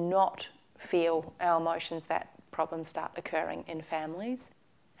or do not feel our emotions that problems start occurring in families.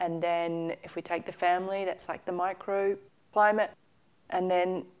 And then if we take the family, that's like the microclimate. And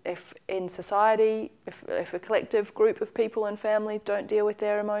then if in society, if a collective group of people and families don't deal with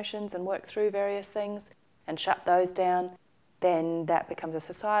their emotions and work through various things and shut those down, then that becomes a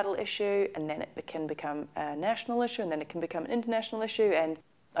societal issue, and then it can become a national issue, and then it can become an international issue, and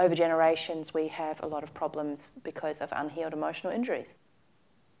over generations we have a lot of problems because of unhealed emotional injuries.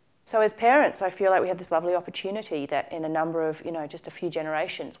 So as parents, I feel like we have this lovely opportunity that in a number of, just a few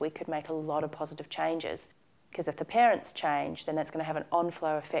generations, we could make a lot of positive changes. Because if the parents change, then that's going to have an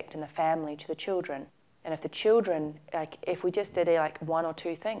on-flow effect in the family to the children. And if the children, if we just did one or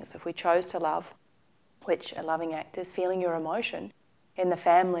two things, if we chose to love, which a loving act is feeling your emotion in the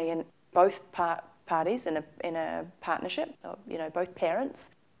family, and both parties in a partnership, or, both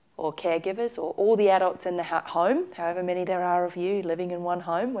parents or caregivers or all the adults in the home, however many there are of you living in one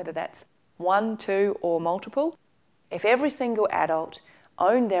home, whether that's 1, 2 or multiple, if every single adult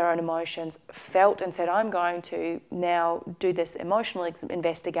owned their own emotions, felt and said, I'm going to now do this emotional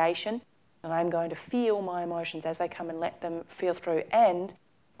investigation, and I'm going to feel my emotions as they come and let them feel through, and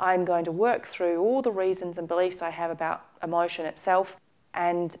I'm going to work through all the reasons and beliefs I have about emotion itself,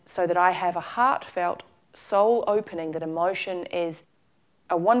 and so that I have a heartfelt soul opening that emotion is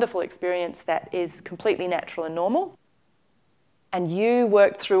a wonderful experience that is completely natural and normal. And you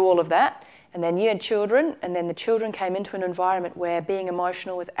worked through all of that, and then you had children, and then the children came into an environment where being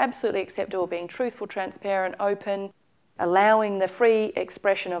emotional was absolutely acceptable, being truthful, transparent, open, allowing the free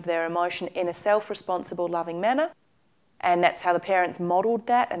expression of their emotion in a self-responsible, loving manner. And that's how the parents modelled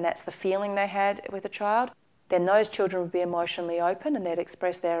that, and that's the feeling they had with a child. Then those children would be emotionally open and they'd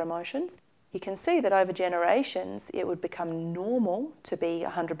express their emotions. You can see that over generations it would become normal to be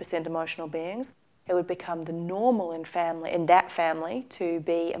 100% emotional beings. It would become the normal in that family to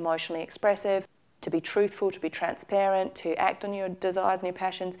be emotionally expressive, to be truthful, to be transparent, to act on your desires and your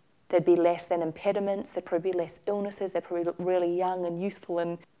passions. There'd be less than impediments, there'd probably be less illnesses, they'd probably look really young and youthful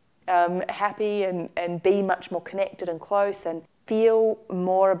and happy and be much more connected and close and feel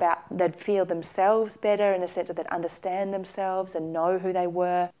more they'd feel themselves better in the sense that they'd understand themselves and know who they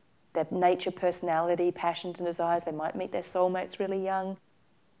were, their nature, personality, passions and desires. They might meet their soulmates really young.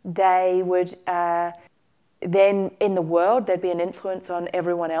 They would then in the world, there'd be an influence on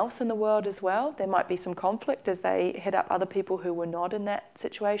everyone else in the world as well. There might be some conflict as they hit up other people who were not in that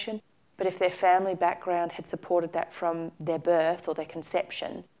situation. But if their family background had supported that from their birth or their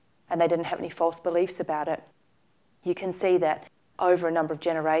conception, and they didn't have any false beliefs about it, you can see that over a number of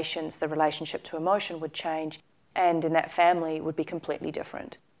generations, the relationship to emotion would change, and in that family would be completely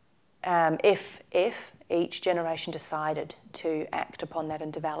different. if each generation decided to act upon that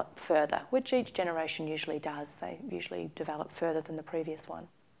and develop further, which each generation usually does. They usually develop further than the previous one.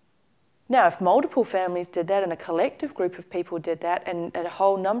 Now, if multiple families did that and a collective group of people did that and a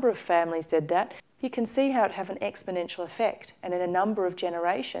whole number of families did that, you can see how it would have an exponential effect. And in a number of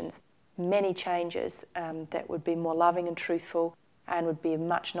generations, many changes that would be more loving and truthful and would be a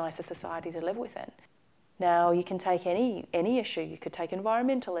much nicer society to live within. Now, you can take any issue. You could take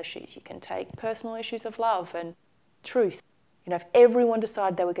environmental issues. You can take personal issues of love and truth. You know, if everyone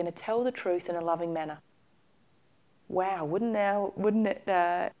decided they were going to tell the truth in a loving manner, wow, wouldn't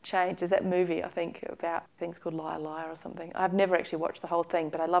it change? There's that movie, I think it's called Liar Liar or something. I've never actually watched the whole thing,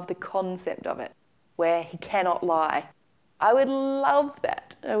 but I love the concept of it, where he cannot lie. I would love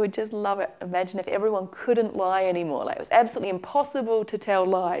that. I would just love it. Imagine if everyone couldn't lie anymore. Like, it was absolutely impossible to tell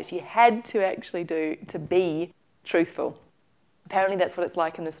lies. You had to actually to be truthful. Apparently that's what it's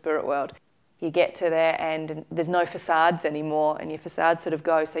like in the spirit world. You get to there and there's no facades anymore, and your facades sort of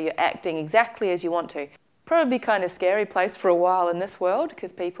go, so you're acting exactly as you want to. Probably kind of scary place for a while in this world,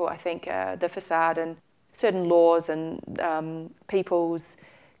 because people, I think, the facade and certain laws and people's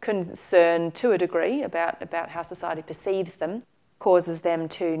concern to a degree about how society perceives them causes them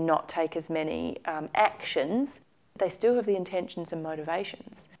to not take as many actions. They still have the intentions and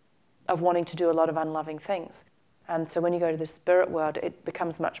motivations of wanting to do a lot of unloving things. And so when you go to the spirit world, it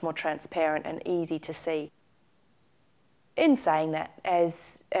becomes much more transparent and easy to see. In saying that,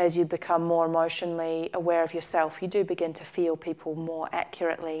 as you become more emotionally aware of yourself, you do begin to feel people more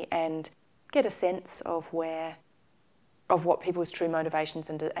accurately and get a sense of what people's true motivations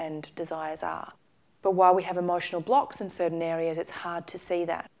and desires are. But while we have emotional blocks in certain areas, it's hard to see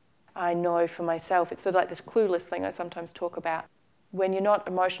that. I know for myself, it's sort of like this clueless thing I sometimes talk about. When you're not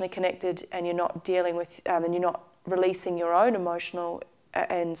emotionally connected and you're not dealing with, and you're not releasing your own emotional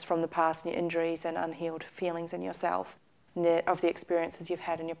ends from the past and your injuries and unhealed feelings in yourself, of the experiences you've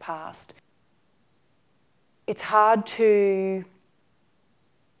had in your past, it's hard to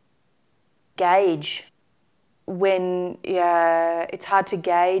gauge it's hard to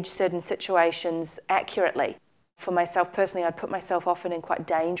gauge certain situations accurately. For myself personally, I'd put myself often in quite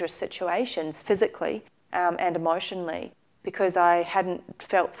dangerous situations physically and emotionally, because I hadn't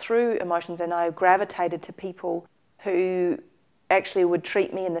felt through emotions, and I gravitated to people who actually would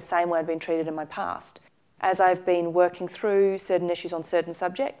treat me in the same way I'd been treated in my past. As I've been working through certain issues on certain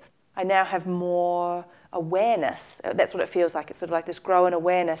subjects, I now have more awareness. That's what it feels like. It's sort of like this growing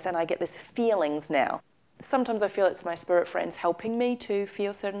awareness, and I get these feelings now. Sometimes I feel it's my spirit friends helping me to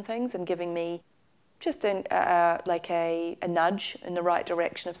feel certain things and giving me just like a nudge in the right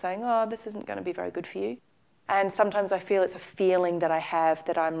direction of saying, oh, this isn't going to be very good for you. And sometimes I feel it's a feeling that I have,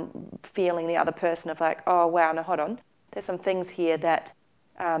 that I'm feeling the other person of like, oh, wow, no, hold on. There's some things here that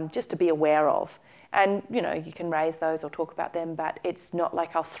just to be aware of. And, you know, you can raise those or talk about them, but it's not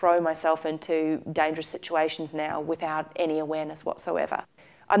like I'll throw myself into dangerous situations now without any awareness whatsoever.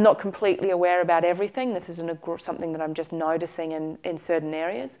 I'm not completely aware about everything. This isn't something that I'm just noticing in certain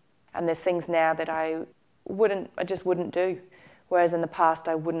areas. And there's things now that I just wouldn't do. Whereas in the past,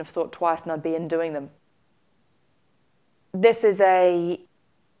 I wouldn't have thought twice and I'd be in doing them. This is a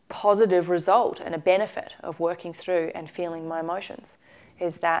positive result and a benefit of working through and feeling my emotions,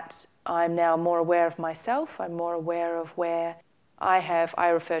 is that I'm now more aware of myself. I'm more aware of where I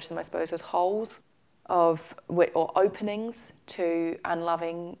refer to them, I suppose, as holes or openings to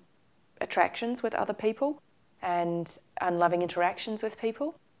unloving attractions with other people and unloving interactions with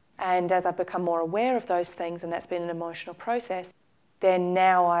people. And as I've become more aware of those things, and that's been an emotional process, then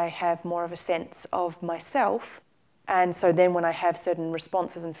now I have more of a sense of myself. And so then when I have certain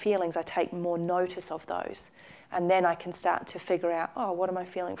responses and feelings, I take more notice of those. And then I can start to figure out, oh, what am I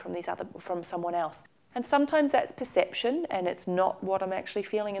feeling from someone else? And sometimes that's perception and it's not what I'm actually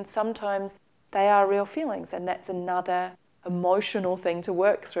feeling. And sometimes they are real feelings, and that's another emotional thing to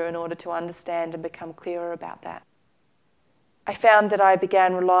work through in order to understand and become clearer about that. I found that I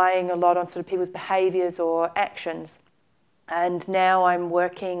began relying a lot on sort of people's behaviours or actions, and now I'm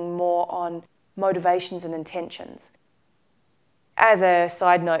working more on motivations and intentions. As a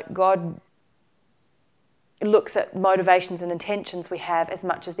side note, God looks at motivations and intentions we have as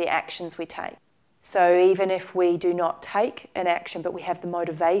much as the actions we take. So even if we do not take an action, but we have the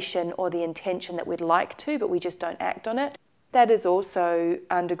motivation or the intention that we'd like to, but we just don't act on it, that is also,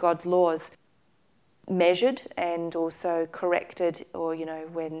 under God's laws, measured and also corrected, or, you know,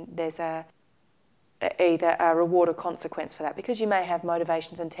 when there's either a reward or consequence for that. Because you may have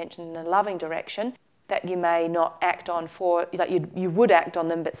motivations and intention in a loving direction that you may not act on for, like you would act on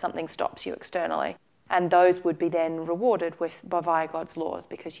them, but something stops you externally. And those would be then rewarded via God's laws,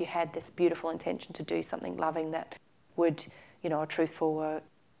 because you had this beautiful intention to do something loving that would, or truthful, or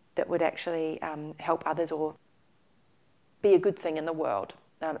that would actually help others or be a good thing in the world,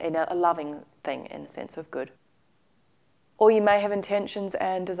 in a loving thing in the sense of good. Or you may have intentions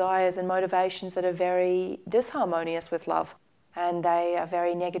and desires and motivations that are very disharmonious with love, and they are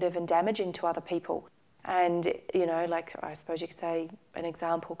very negative and damaging to other people. And, like I suppose you could say an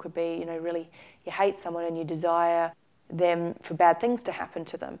example could be, really you hate someone and you desire them for bad things to happen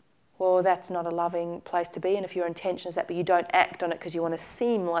to them. Well, that's not a loving place to be. And if your intention is that, but you don't act on it because you want to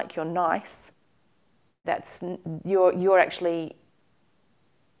seem like you're nice, you're actually,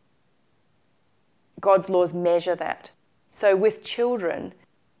 God's laws measure that. So with children,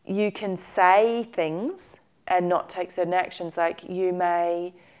 you can say things and not take certain actions. Like you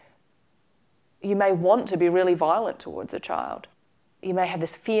may want to be really violent towards a child. You may have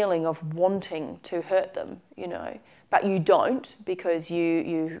this feeling of wanting to hurt them, but you don't, because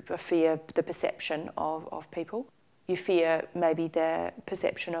you fear the perception of people. You fear maybe the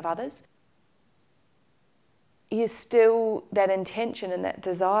perception of others. You still, that intention and that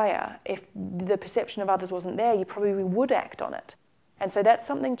desire, if the perception of others wasn't there, you probably would act on it. And so that's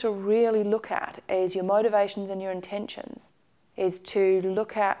something to really look at, is your motivations and your intentions, is to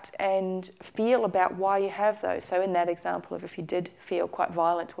look at and feel about why you have those. So in that example of if you did feel quite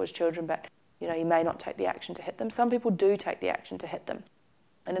violent towards children, but you may not take the action to hit them, some people do take the action to hit them.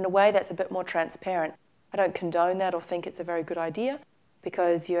 And in a way that's a bit more transparent. I don't condone that or think it's a very good idea,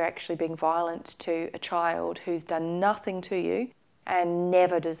 because you're actually being violent to a child who's done nothing to you and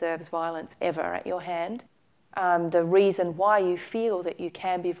never deserves violence ever at your hand. The reason why you feel that you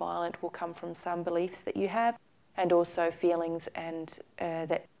can be violent will come from some beliefs that you have, and also feelings and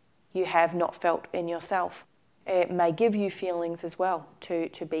that you have not felt in yourself. It may give you feelings as well to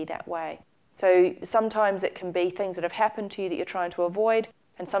be that way. So sometimes it can be things that have happened to you that you're trying to avoid,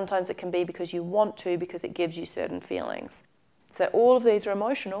 and sometimes it can be because you want to, because it gives you certain feelings. So all of these are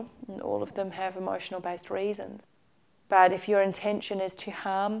emotional, and all of them have emotional-based reasons. But if your intention is to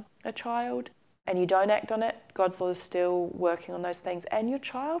harm a child and you don't act on it, God's law is still working on those things, and your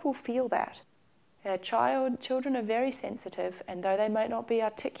child will feel that. Children are very sensitive, and though they might not be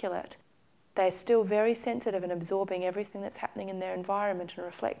articulate, they're still very sensitive and absorbing everything that's happening in their environment and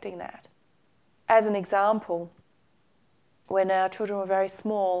reflecting that. As an example, when our children were very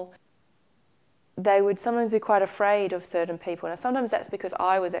small, they would sometimes be quite afraid of certain people. Now, sometimes that's because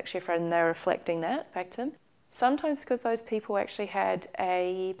I was actually afraid and they were reflecting that back to them. Sometimes because those people actually had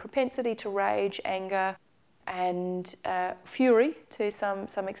a propensity to rage, anger, and fury to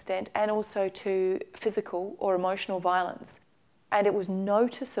some extent, and also to physical or emotional violence. And it was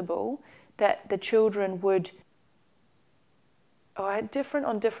noticeable that the children would, different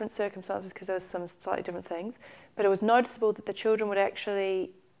on different circumstances, because there was some slightly different things, but it was noticeable that the children would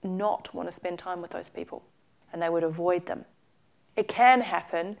actually not want to spend time with those people, and they would avoid them. It can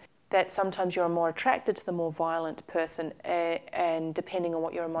happen that sometimes you're more attracted to the more violent person, and depending on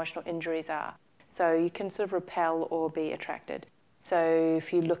what your emotional injuries are. So you can sort of repel or be attracted. So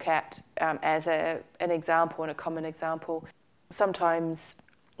if you look at, as an example, and a common example, sometimes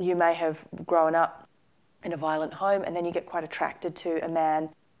you may have grown up in a violent home, and then you get quite attracted to a man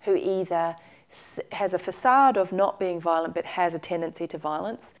who either has a facade of not being violent but has a tendency to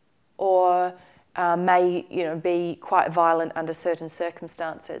violence, or may be quite violent under certain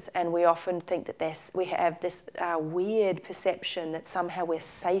circumstances. And we often think that we have this weird perception that somehow we're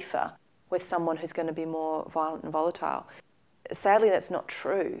safer with someone who's going to be more violent and volatile. Sadly, that's not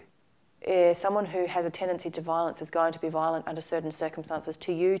true. Someone who has a tendency to violence is going to be violent under certain circumstances,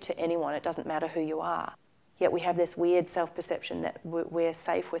 to you, to anyone. It doesn't matter who you are. Yet we have this weird self-perception that we're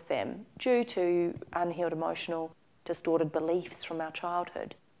safe with them due to unhealed emotional, distorted beliefs from our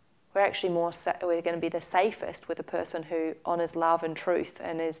childhood. We're actually we're going to be the safest with a person who honours love and truth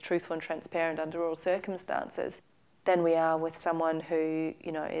and is truthful and transparent under all circumstances than we are with someone who,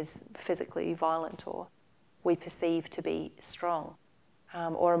 is physically violent or we perceive to be strong,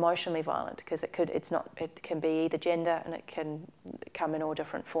 or emotionally violent, because it can be either gender, and it can come in all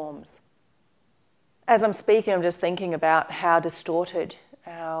different forms. As I'm speaking, I'm just thinking about how distorted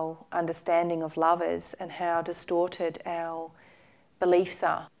our understanding of love is, and how distorted our beliefs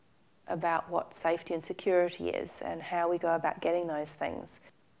are about what safety and security is, and how we go about getting those things.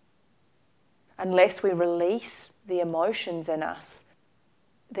 Unless we release the emotions in us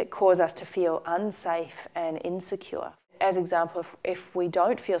that cause us to feel unsafe and insecure. As example, if we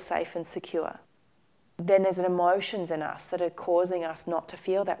don't feel safe and secure, then there's emotions in us that are causing us not to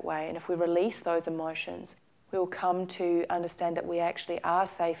feel that way. And if we release those emotions, we will come to understand that we actually are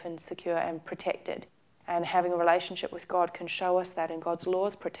safe and secure and protected. And having a relationship with God can show us that, and God's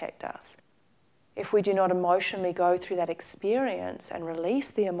laws protect us. If we do not emotionally go through that experience and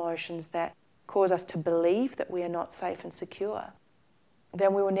release the emotions that cause us to believe that we are not safe and secure,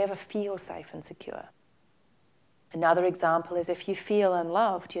 then we will never feel safe and secure. Another example is if you feel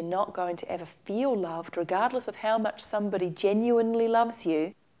unloved, you're not going to ever feel loved, regardless of how much somebody genuinely loves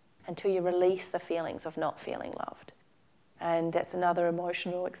you, until you release the feelings of not feeling loved. And that's another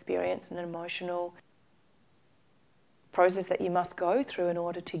emotional experience and an emotional process that you must go through in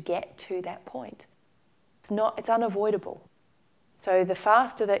order to get to that point. It's unavoidable. So the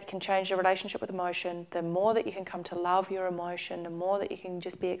faster that you can change your relationship with emotion, the more that you can come to love your emotion, the more that you can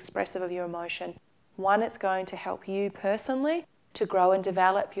just be expressive of your emotion. One, it's going to help you personally to grow and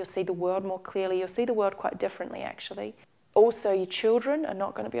develop. You'll see the world more clearly. You'll see the world quite differently, actually. Also, your children are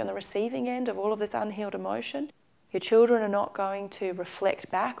not going to be on the receiving end of all of this unhealed emotion. Your children are not going to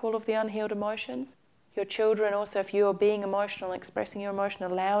reflect back all of the unhealed emotions. Your children also, if you're being emotional, expressing your emotion,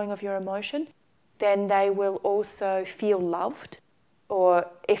 allowing of your emotion, then they will also feel loved, or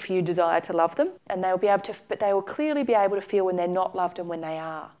if you desire to love them, and they'll be able to, but they will clearly be able to feel when they're not loved and when they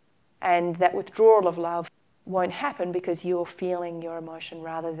are. And that withdrawal of love won't happen because you're feeling your emotion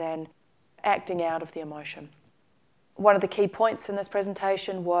rather than acting out of the emotion. One of the key points in this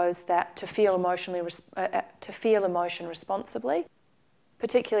presentation was that to feel emotion responsibly,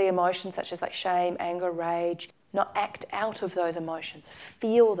 particularly emotions such as like shame, anger, rage, not act out of those emotions.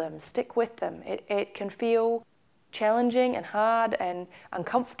 Feel them, stick with them. It can feel challenging and hard and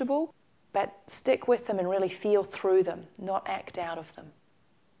uncomfortable, but stick with them and really feel through them, not act out of them.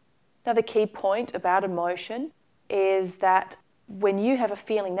 Another key point about emotion is that when you have a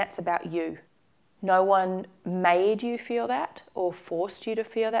feeling, that's about you. No one made you feel that or forced you to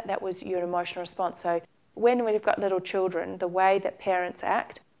feel that. That was your emotional response. So when we've got little children, the way that parents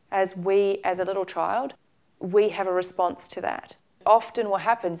act, as a little child, we have a response to that. Often what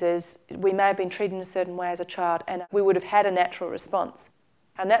happens is we may have been treated in a certain way as a child and we would have had a natural response.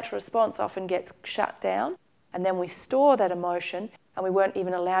 Our natural response often gets shut down, and then we store that emotion and we weren't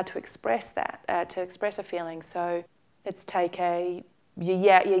even allowed to express that, to express a feeling. So let's take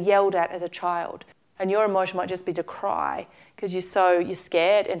you're yelled at as a child, and your emotion might just be to cry because you're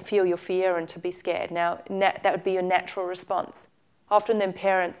scared and feel your fear and to be scared. Now that would be your natural response. Often then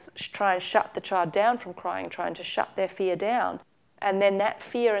parents try and shut the child down from crying, trying to shut their fear down. And then that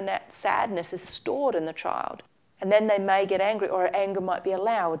fear and that sadness is stored in the child. And then they may get angry, or anger might be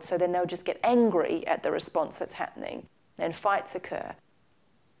allowed, so then they'll just get angry at the response that's happening. Then fights occur.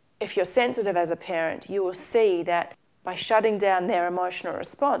 If you're sensitive as a parent, you will see that by shutting down their emotional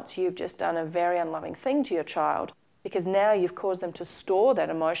response, you've just done a very unloving thing to your child, because now you've caused them to store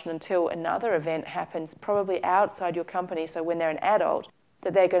that emotion until another event happens, probably outside your company, so when they're an adult,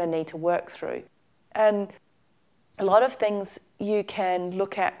 that they're going to need to work through. And a lot of things you can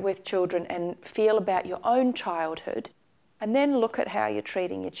look at with children and feel about your own childhood, and then look at how you're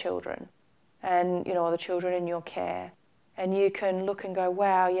treating your children and, the children in your care. And you can look and go,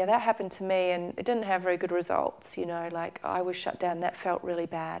 wow, yeah, that happened to me and it didn't have very good results, like I was shut down, that felt really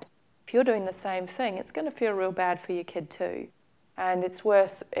bad. If you're doing the same thing, it's going to feel real bad for your kid too. And it's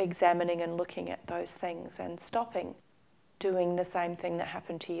worth examining and looking at those things and stopping doing the same thing that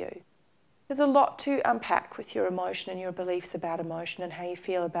happened to you. There's a lot to unpack with your emotion and your beliefs about emotion and how you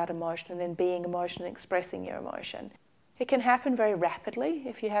feel about emotion, and then being emotion and expressing your emotion. It can happen very rapidly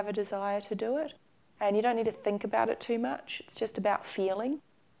if you have a desire to do it, and you don't need to think about it too much. It's just about feeling.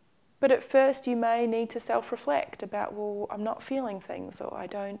 But at first you may need to self-reflect about, well, I'm not feeling things, or I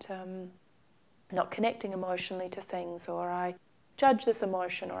don't, not connecting emotionally to things, or I judge this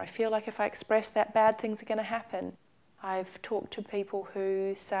emotion, or I feel like if I express that, bad things are going to happen. I've talked to people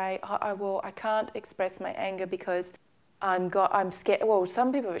who say, I can't express my anger because I'm scared. Well,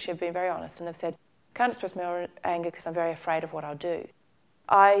 some people actually have been very honest and have said, I can't express my anger because I'm very afraid of what I'll do.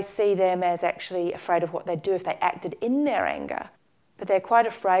 I see them as actually afraid of what they'd do if they acted in their anger, but they're quite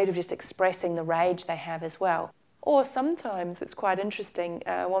afraid of just expressing the rage they have as well. Or sometimes it's quite interesting.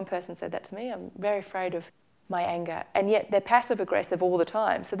 One person said that to me, I'm very afraid of my anger, and yet they're passive-aggressive all the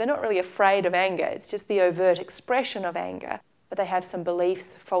time. So they're not really afraid of anger. It's just the overt expression of anger, but they have some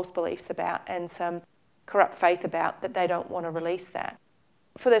beliefs, false beliefs about, and some corrupt faith about, that they don't want to release that.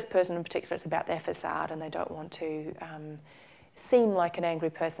 For this person in particular, it's about their facade, and they don't want to seem like an angry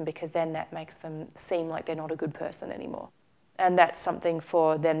person, because then that makes them seem like they're not a good person anymore. And that's something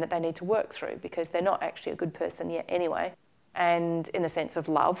for them that they need to work through, because they're not actually a good person yet anyway, and in the sense of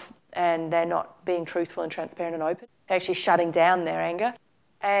love, and they're not being truthful and transparent and open. They're actually shutting down their anger,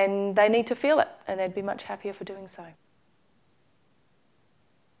 and they need to feel it, and they'd be much happier for doing so.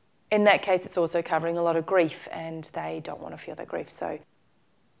 in that case, it's also covering a lot of grief, and they don't want to feel that grief. So,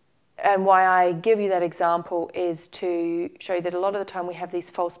 and why I give you that example is to show you that a lot of the time we have these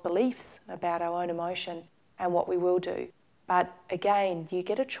false beliefs about our own emotion and what we will do. But again, you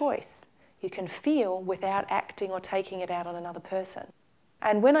get a choice. You can feel without acting or taking it out on another person.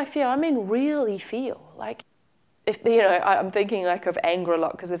 And when I feel, I mean really feel. Like, if I'm thinking like of anger a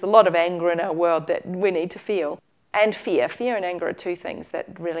lot, because there's a lot of anger in our world that we need to feel. And fear. Fear and anger are two things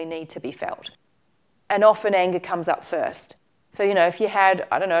that really need to be felt. And often anger comes up first. So, if you had,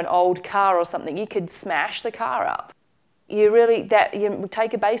 an old car or something, you could smash the car up. You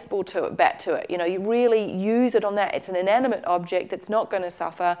take a baseball bat to it. You really use it on that. It's an inanimate object that's not going to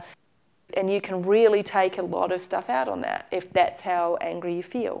suffer. And you can really take a lot of stuff out on that if that's how angry you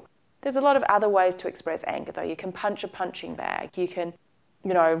feel. There's a lot of other ways to express anger, though. You can punch a punching bag. You can,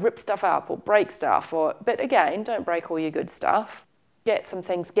 rip stuff up or break stuff. But again, don't break all your good stuff. Get some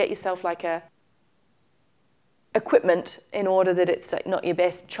things. Get yourself like a equipment in order that it's not your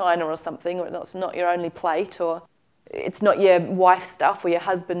best china or something, or it's not your only plate, or it's not your wife's stuff or your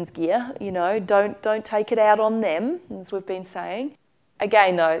husband's gear. Don't take it out on them, as we've been saying.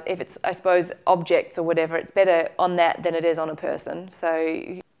 Again, though, if it's, I suppose, objects or whatever, it's better on that than it is on a person.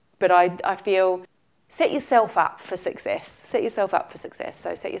 So, but I feel, set yourself up for success. Set yourself up for success.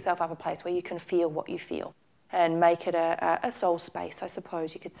 So set yourself up a place where you can feel what you feel, and make it a soul space, I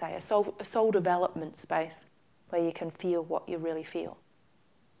suppose you could say, a soul development space where you can feel what you really feel.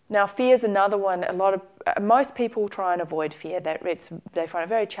 Now, fear is another one. Most people try and avoid fear. They find it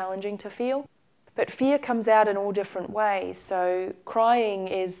very challenging to feel. But fear comes out in all different ways. So crying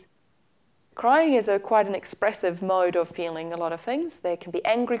is quite an expressive mode of feeling a lot of things. There can be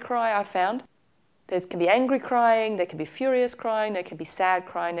angry cry, I've found. There can be angry crying, there can be furious crying, there can be sad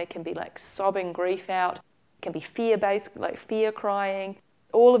crying, there can be like sobbing grief out, it can be fear-based, like fear crying,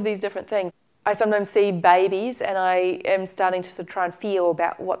 all of these different things. I sometimes see babies, and I am starting to sort of try and feel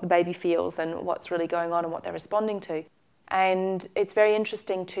about what the baby feels and what's really going on and what they're responding to. And it's very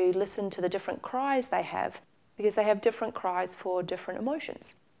interesting to listen to the different cries they have, because they have different cries for different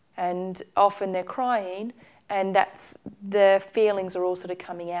emotions. And often they're crying, and that's the feelings are all sort of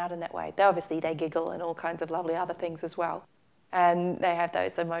coming out in that way. They giggle and all kinds of lovely other things as well. And they have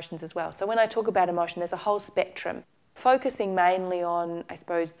those emotions as well. So when I talk about emotion, there's a whole spectrum, focusing mainly on, I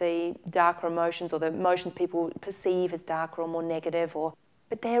suppose, the darker emotions, or the emotions people perceive as darker or more negative,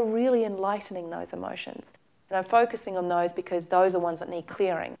 but they're really enlightening, those emotions. And I'm focusing on those because those are ones that need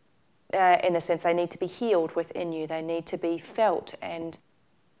clearing. In a sense, they need to be healed within you. They need to be felt and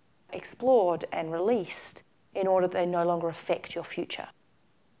explored and released in order that they no longer affect your future.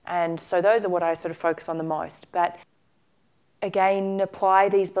 And so those are what I sort of focus on the most. But again, apply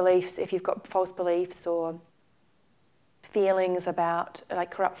these beliefs if you've got false beliefs or feelings about,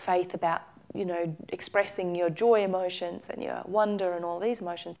 like corrupt faith about, expressing your joy emotions and your wonder and all these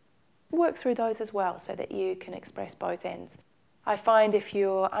emotions. Work through those as well so that you can express both ends. I find if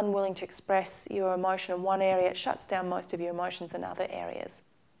you're unwilling to express your emotion in one area, it shuts down most of your emotions in other areas.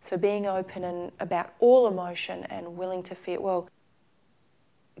 So being open and about all emotion and willing to feel,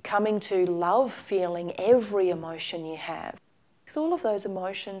 coming to love feeling every emotion you have. Because all of those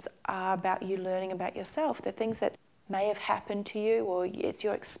emotions are about you learning about yourself. They're things that may have happened to you, or it's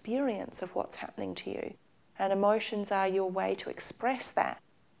your experience of what's happening to you. And emotions are your way to express that.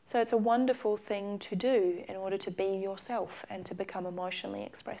 So it's a wonderful thing to do in order to be yourself and to become emotionally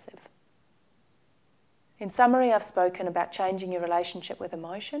expressive. In summary, I've spoken about changing your relationship with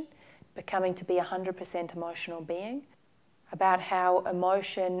emotion, becoming to be a 100% emotional being, about how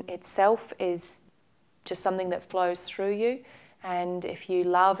emotion itself is just something that flows through you, and if you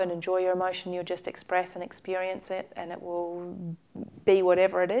love and enjoy your emotion, you'll just express and experience it, and it will be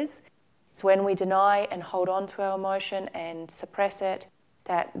whatever it is. It's when we deny and hold on to our emotion and suppress it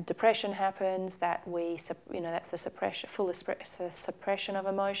that depression happens, that that's the suppression of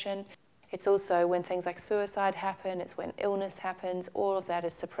emotion. It's also when things like suicide happen, it's when illness happens, all of that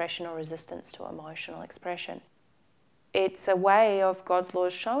is suppression or resistance to emotional expression. It's a way of God's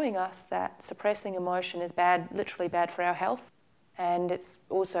laws showing us that suppressing emotion is bad, literally bad for our health, and it's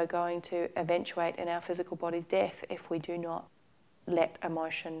also going to eventuate in our physical body's death if we do not let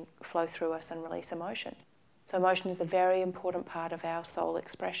emotion flow through us and release emotion. So emotion is a very important part of our soul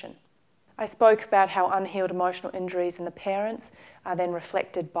expression. I spoke about how unhealed emotional injuries in the parents are then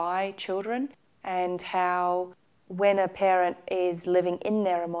reflected by children, and how when a parent is living in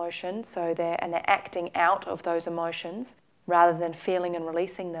their emotion, they're acting out of those emotions rather than feeling and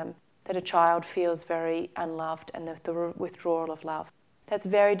releasing them, that a child feels very unloved and the withdrawal of love. That's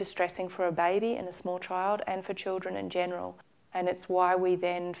very distressing for a baby and a small child, and for children in general. And it's why we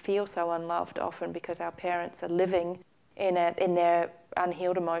then feel so unloved often, because our parents are living in their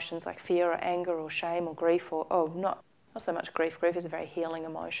unhealed emotions like fear or anger or shame or grief, or not so much grief. Grief is a very healing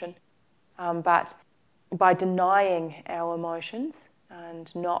emotion. But by denying our emotions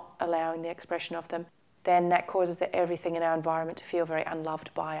and not allowing the expression of them, then that causes everything in our environment to feel very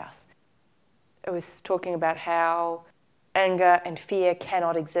unloved by us. It was talking about how anger and fear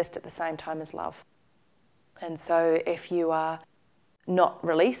cannot exist at the same time as love. And so if you are not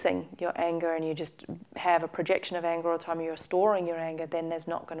releasing your anger and you just have a projection of anger all the time, you're storing your anger, then there's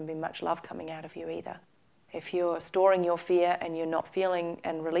not going to be much love coming out of you either. If you're storing your fear and you're not feeling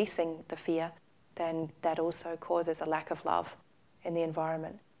and releasing the fear, then that also causes a lack of love in the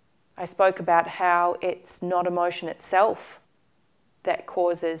environment. I spoke about how it's not emotion itself that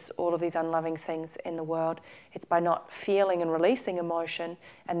causes all of these unloving things in the world. It's by not feeling and releasing emotion,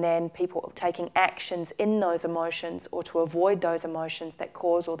 and then people taking actions in those emotions or to avoid those emotions that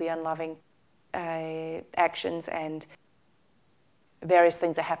cause all the unloving actions and various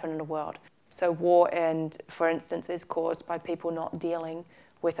things that happen in the world. So war, for instance, is caused by people not dealing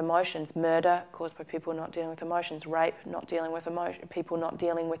with emotions. Murder caused by people not dealing with emotions. Rape, not dealing with people not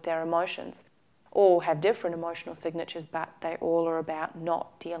dealing with their emotions. All have different emotional signatures, but they all are about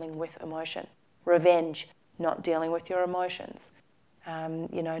not dealing with emotion. Revenge, not dealing with your emotions.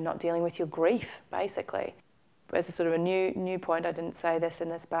 Not dealing with your grief, basically. As a sort of a new point, I didn't say this in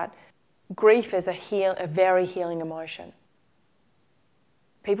this, but grief is a very healing emotion.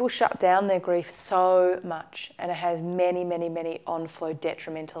 People shut down their grief so much, and it has many, many, many on-flow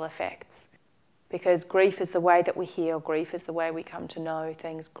detrimental effects. Because grief is the way that we heal, grief is the way we come to know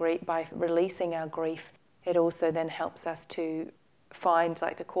things. By releasing our grief, it also then helps us to find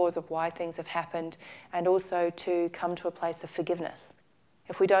the cause of why things have happened, and also to come to a place of forgiveness.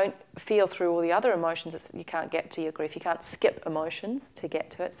 If we don't feel through all the other emotions, you can't get to your grief. You can't skip emotions to get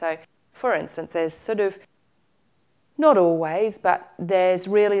to it. So, for instance, there's sort of, not always, but there's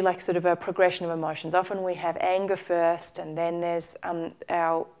really sort of a progression of emotions. Often we have anger first, and then there's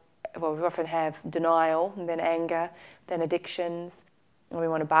we often have denial, and then anger, then addictions, and we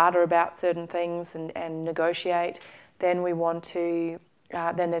want to barter about certain things and negotiate. Then we want to,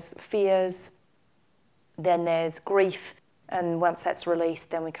 then there's fears, then there's grief, and once that's released,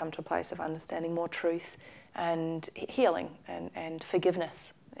 then we come to a place of understanding more truth and healing and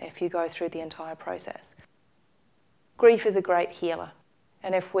forgiveness if you go through the entire process. Grief is a great healer,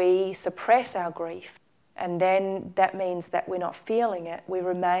 and if we suppress our grief, and then that means that we're not feeling it, we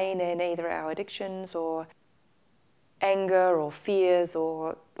remain in either our addictions or anger or fears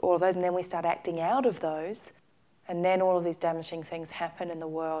or all of those, and then we start acting out of those, and then all of these damaging things happen in the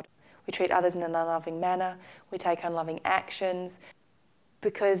world. We treat others in an unloving manner, we take unloving actions,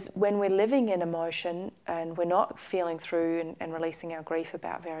 because when we're living in emotion and we're not feeling through and releasing our grief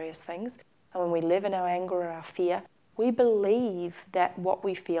about various things, and when we live in our anger or our fear, we believe that what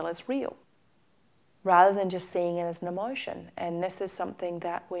we feel is real, rather than just seeing it as an emotion. And this is something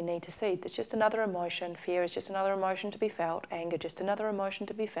that we need to see. It's just another emotion. Fear is just another emotion to be felt. Anger, just another emotion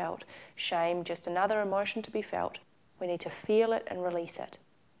to be felt. Shame, just another emotion to be felt. We need to feel it and release it.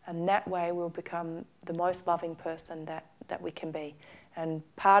 And that way we'll become the most loving person that we can be. And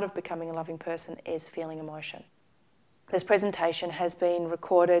part of becoming a loving person is feeling emotion. This presentation has been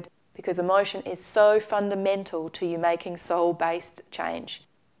recorded because emotion is so fundamental to you making soul-based change.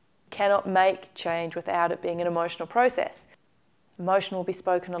 Cannot make change without it being an emotional process. Emotion will be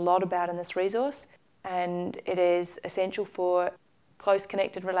spoken a lot about in this resource, and it is essential for close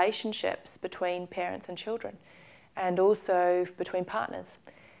connected relationships between parents and children, and also between partners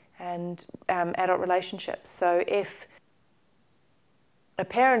and adult relationships. So if a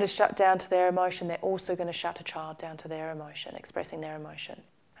parent is shut down to their emotion, they're also going to shut a child down to their emotion, expressing their emotion.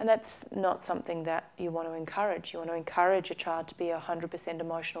 And that's not something that you want to encourage. You want to encourage a child to be a 100%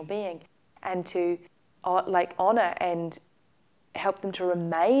 emotional being, and to honour and help them to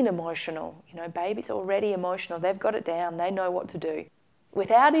remain emotional. Babies are already emotional. They've got it down. They know what to do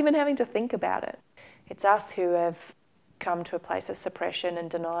without even having to think about it. It's us who have come to a place of suppression and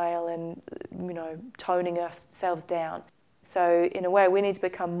denial and, toning ourselves down. So in a way, we need to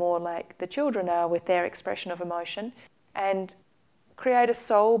become more like the children are with their expression of emotion, and create a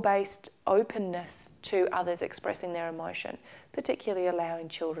soul-based openness to others expressing their emotion, particularly allowing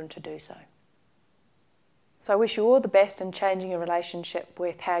children to do so. So I wish you all the best in changing your relationship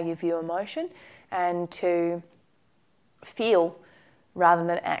with how you view emotion, and to feel rather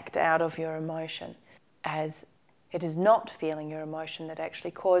than act out of your emotion, as it is not feeling your emotion that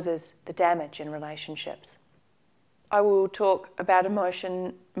actually causes the damage in relationships. I will talk about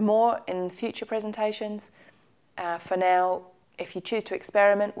emotion more in future presentations. For now, if you choose to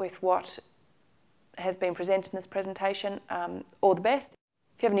experiment with what has been presented in this presentation, all the best.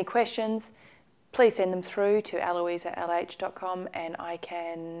 If you have any questions, please send them through to eloisa@lh.com and I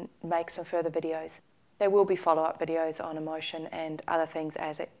can make some further videos. There will be follow-up videos on emotion and other things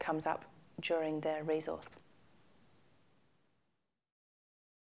as it comes up during the resource.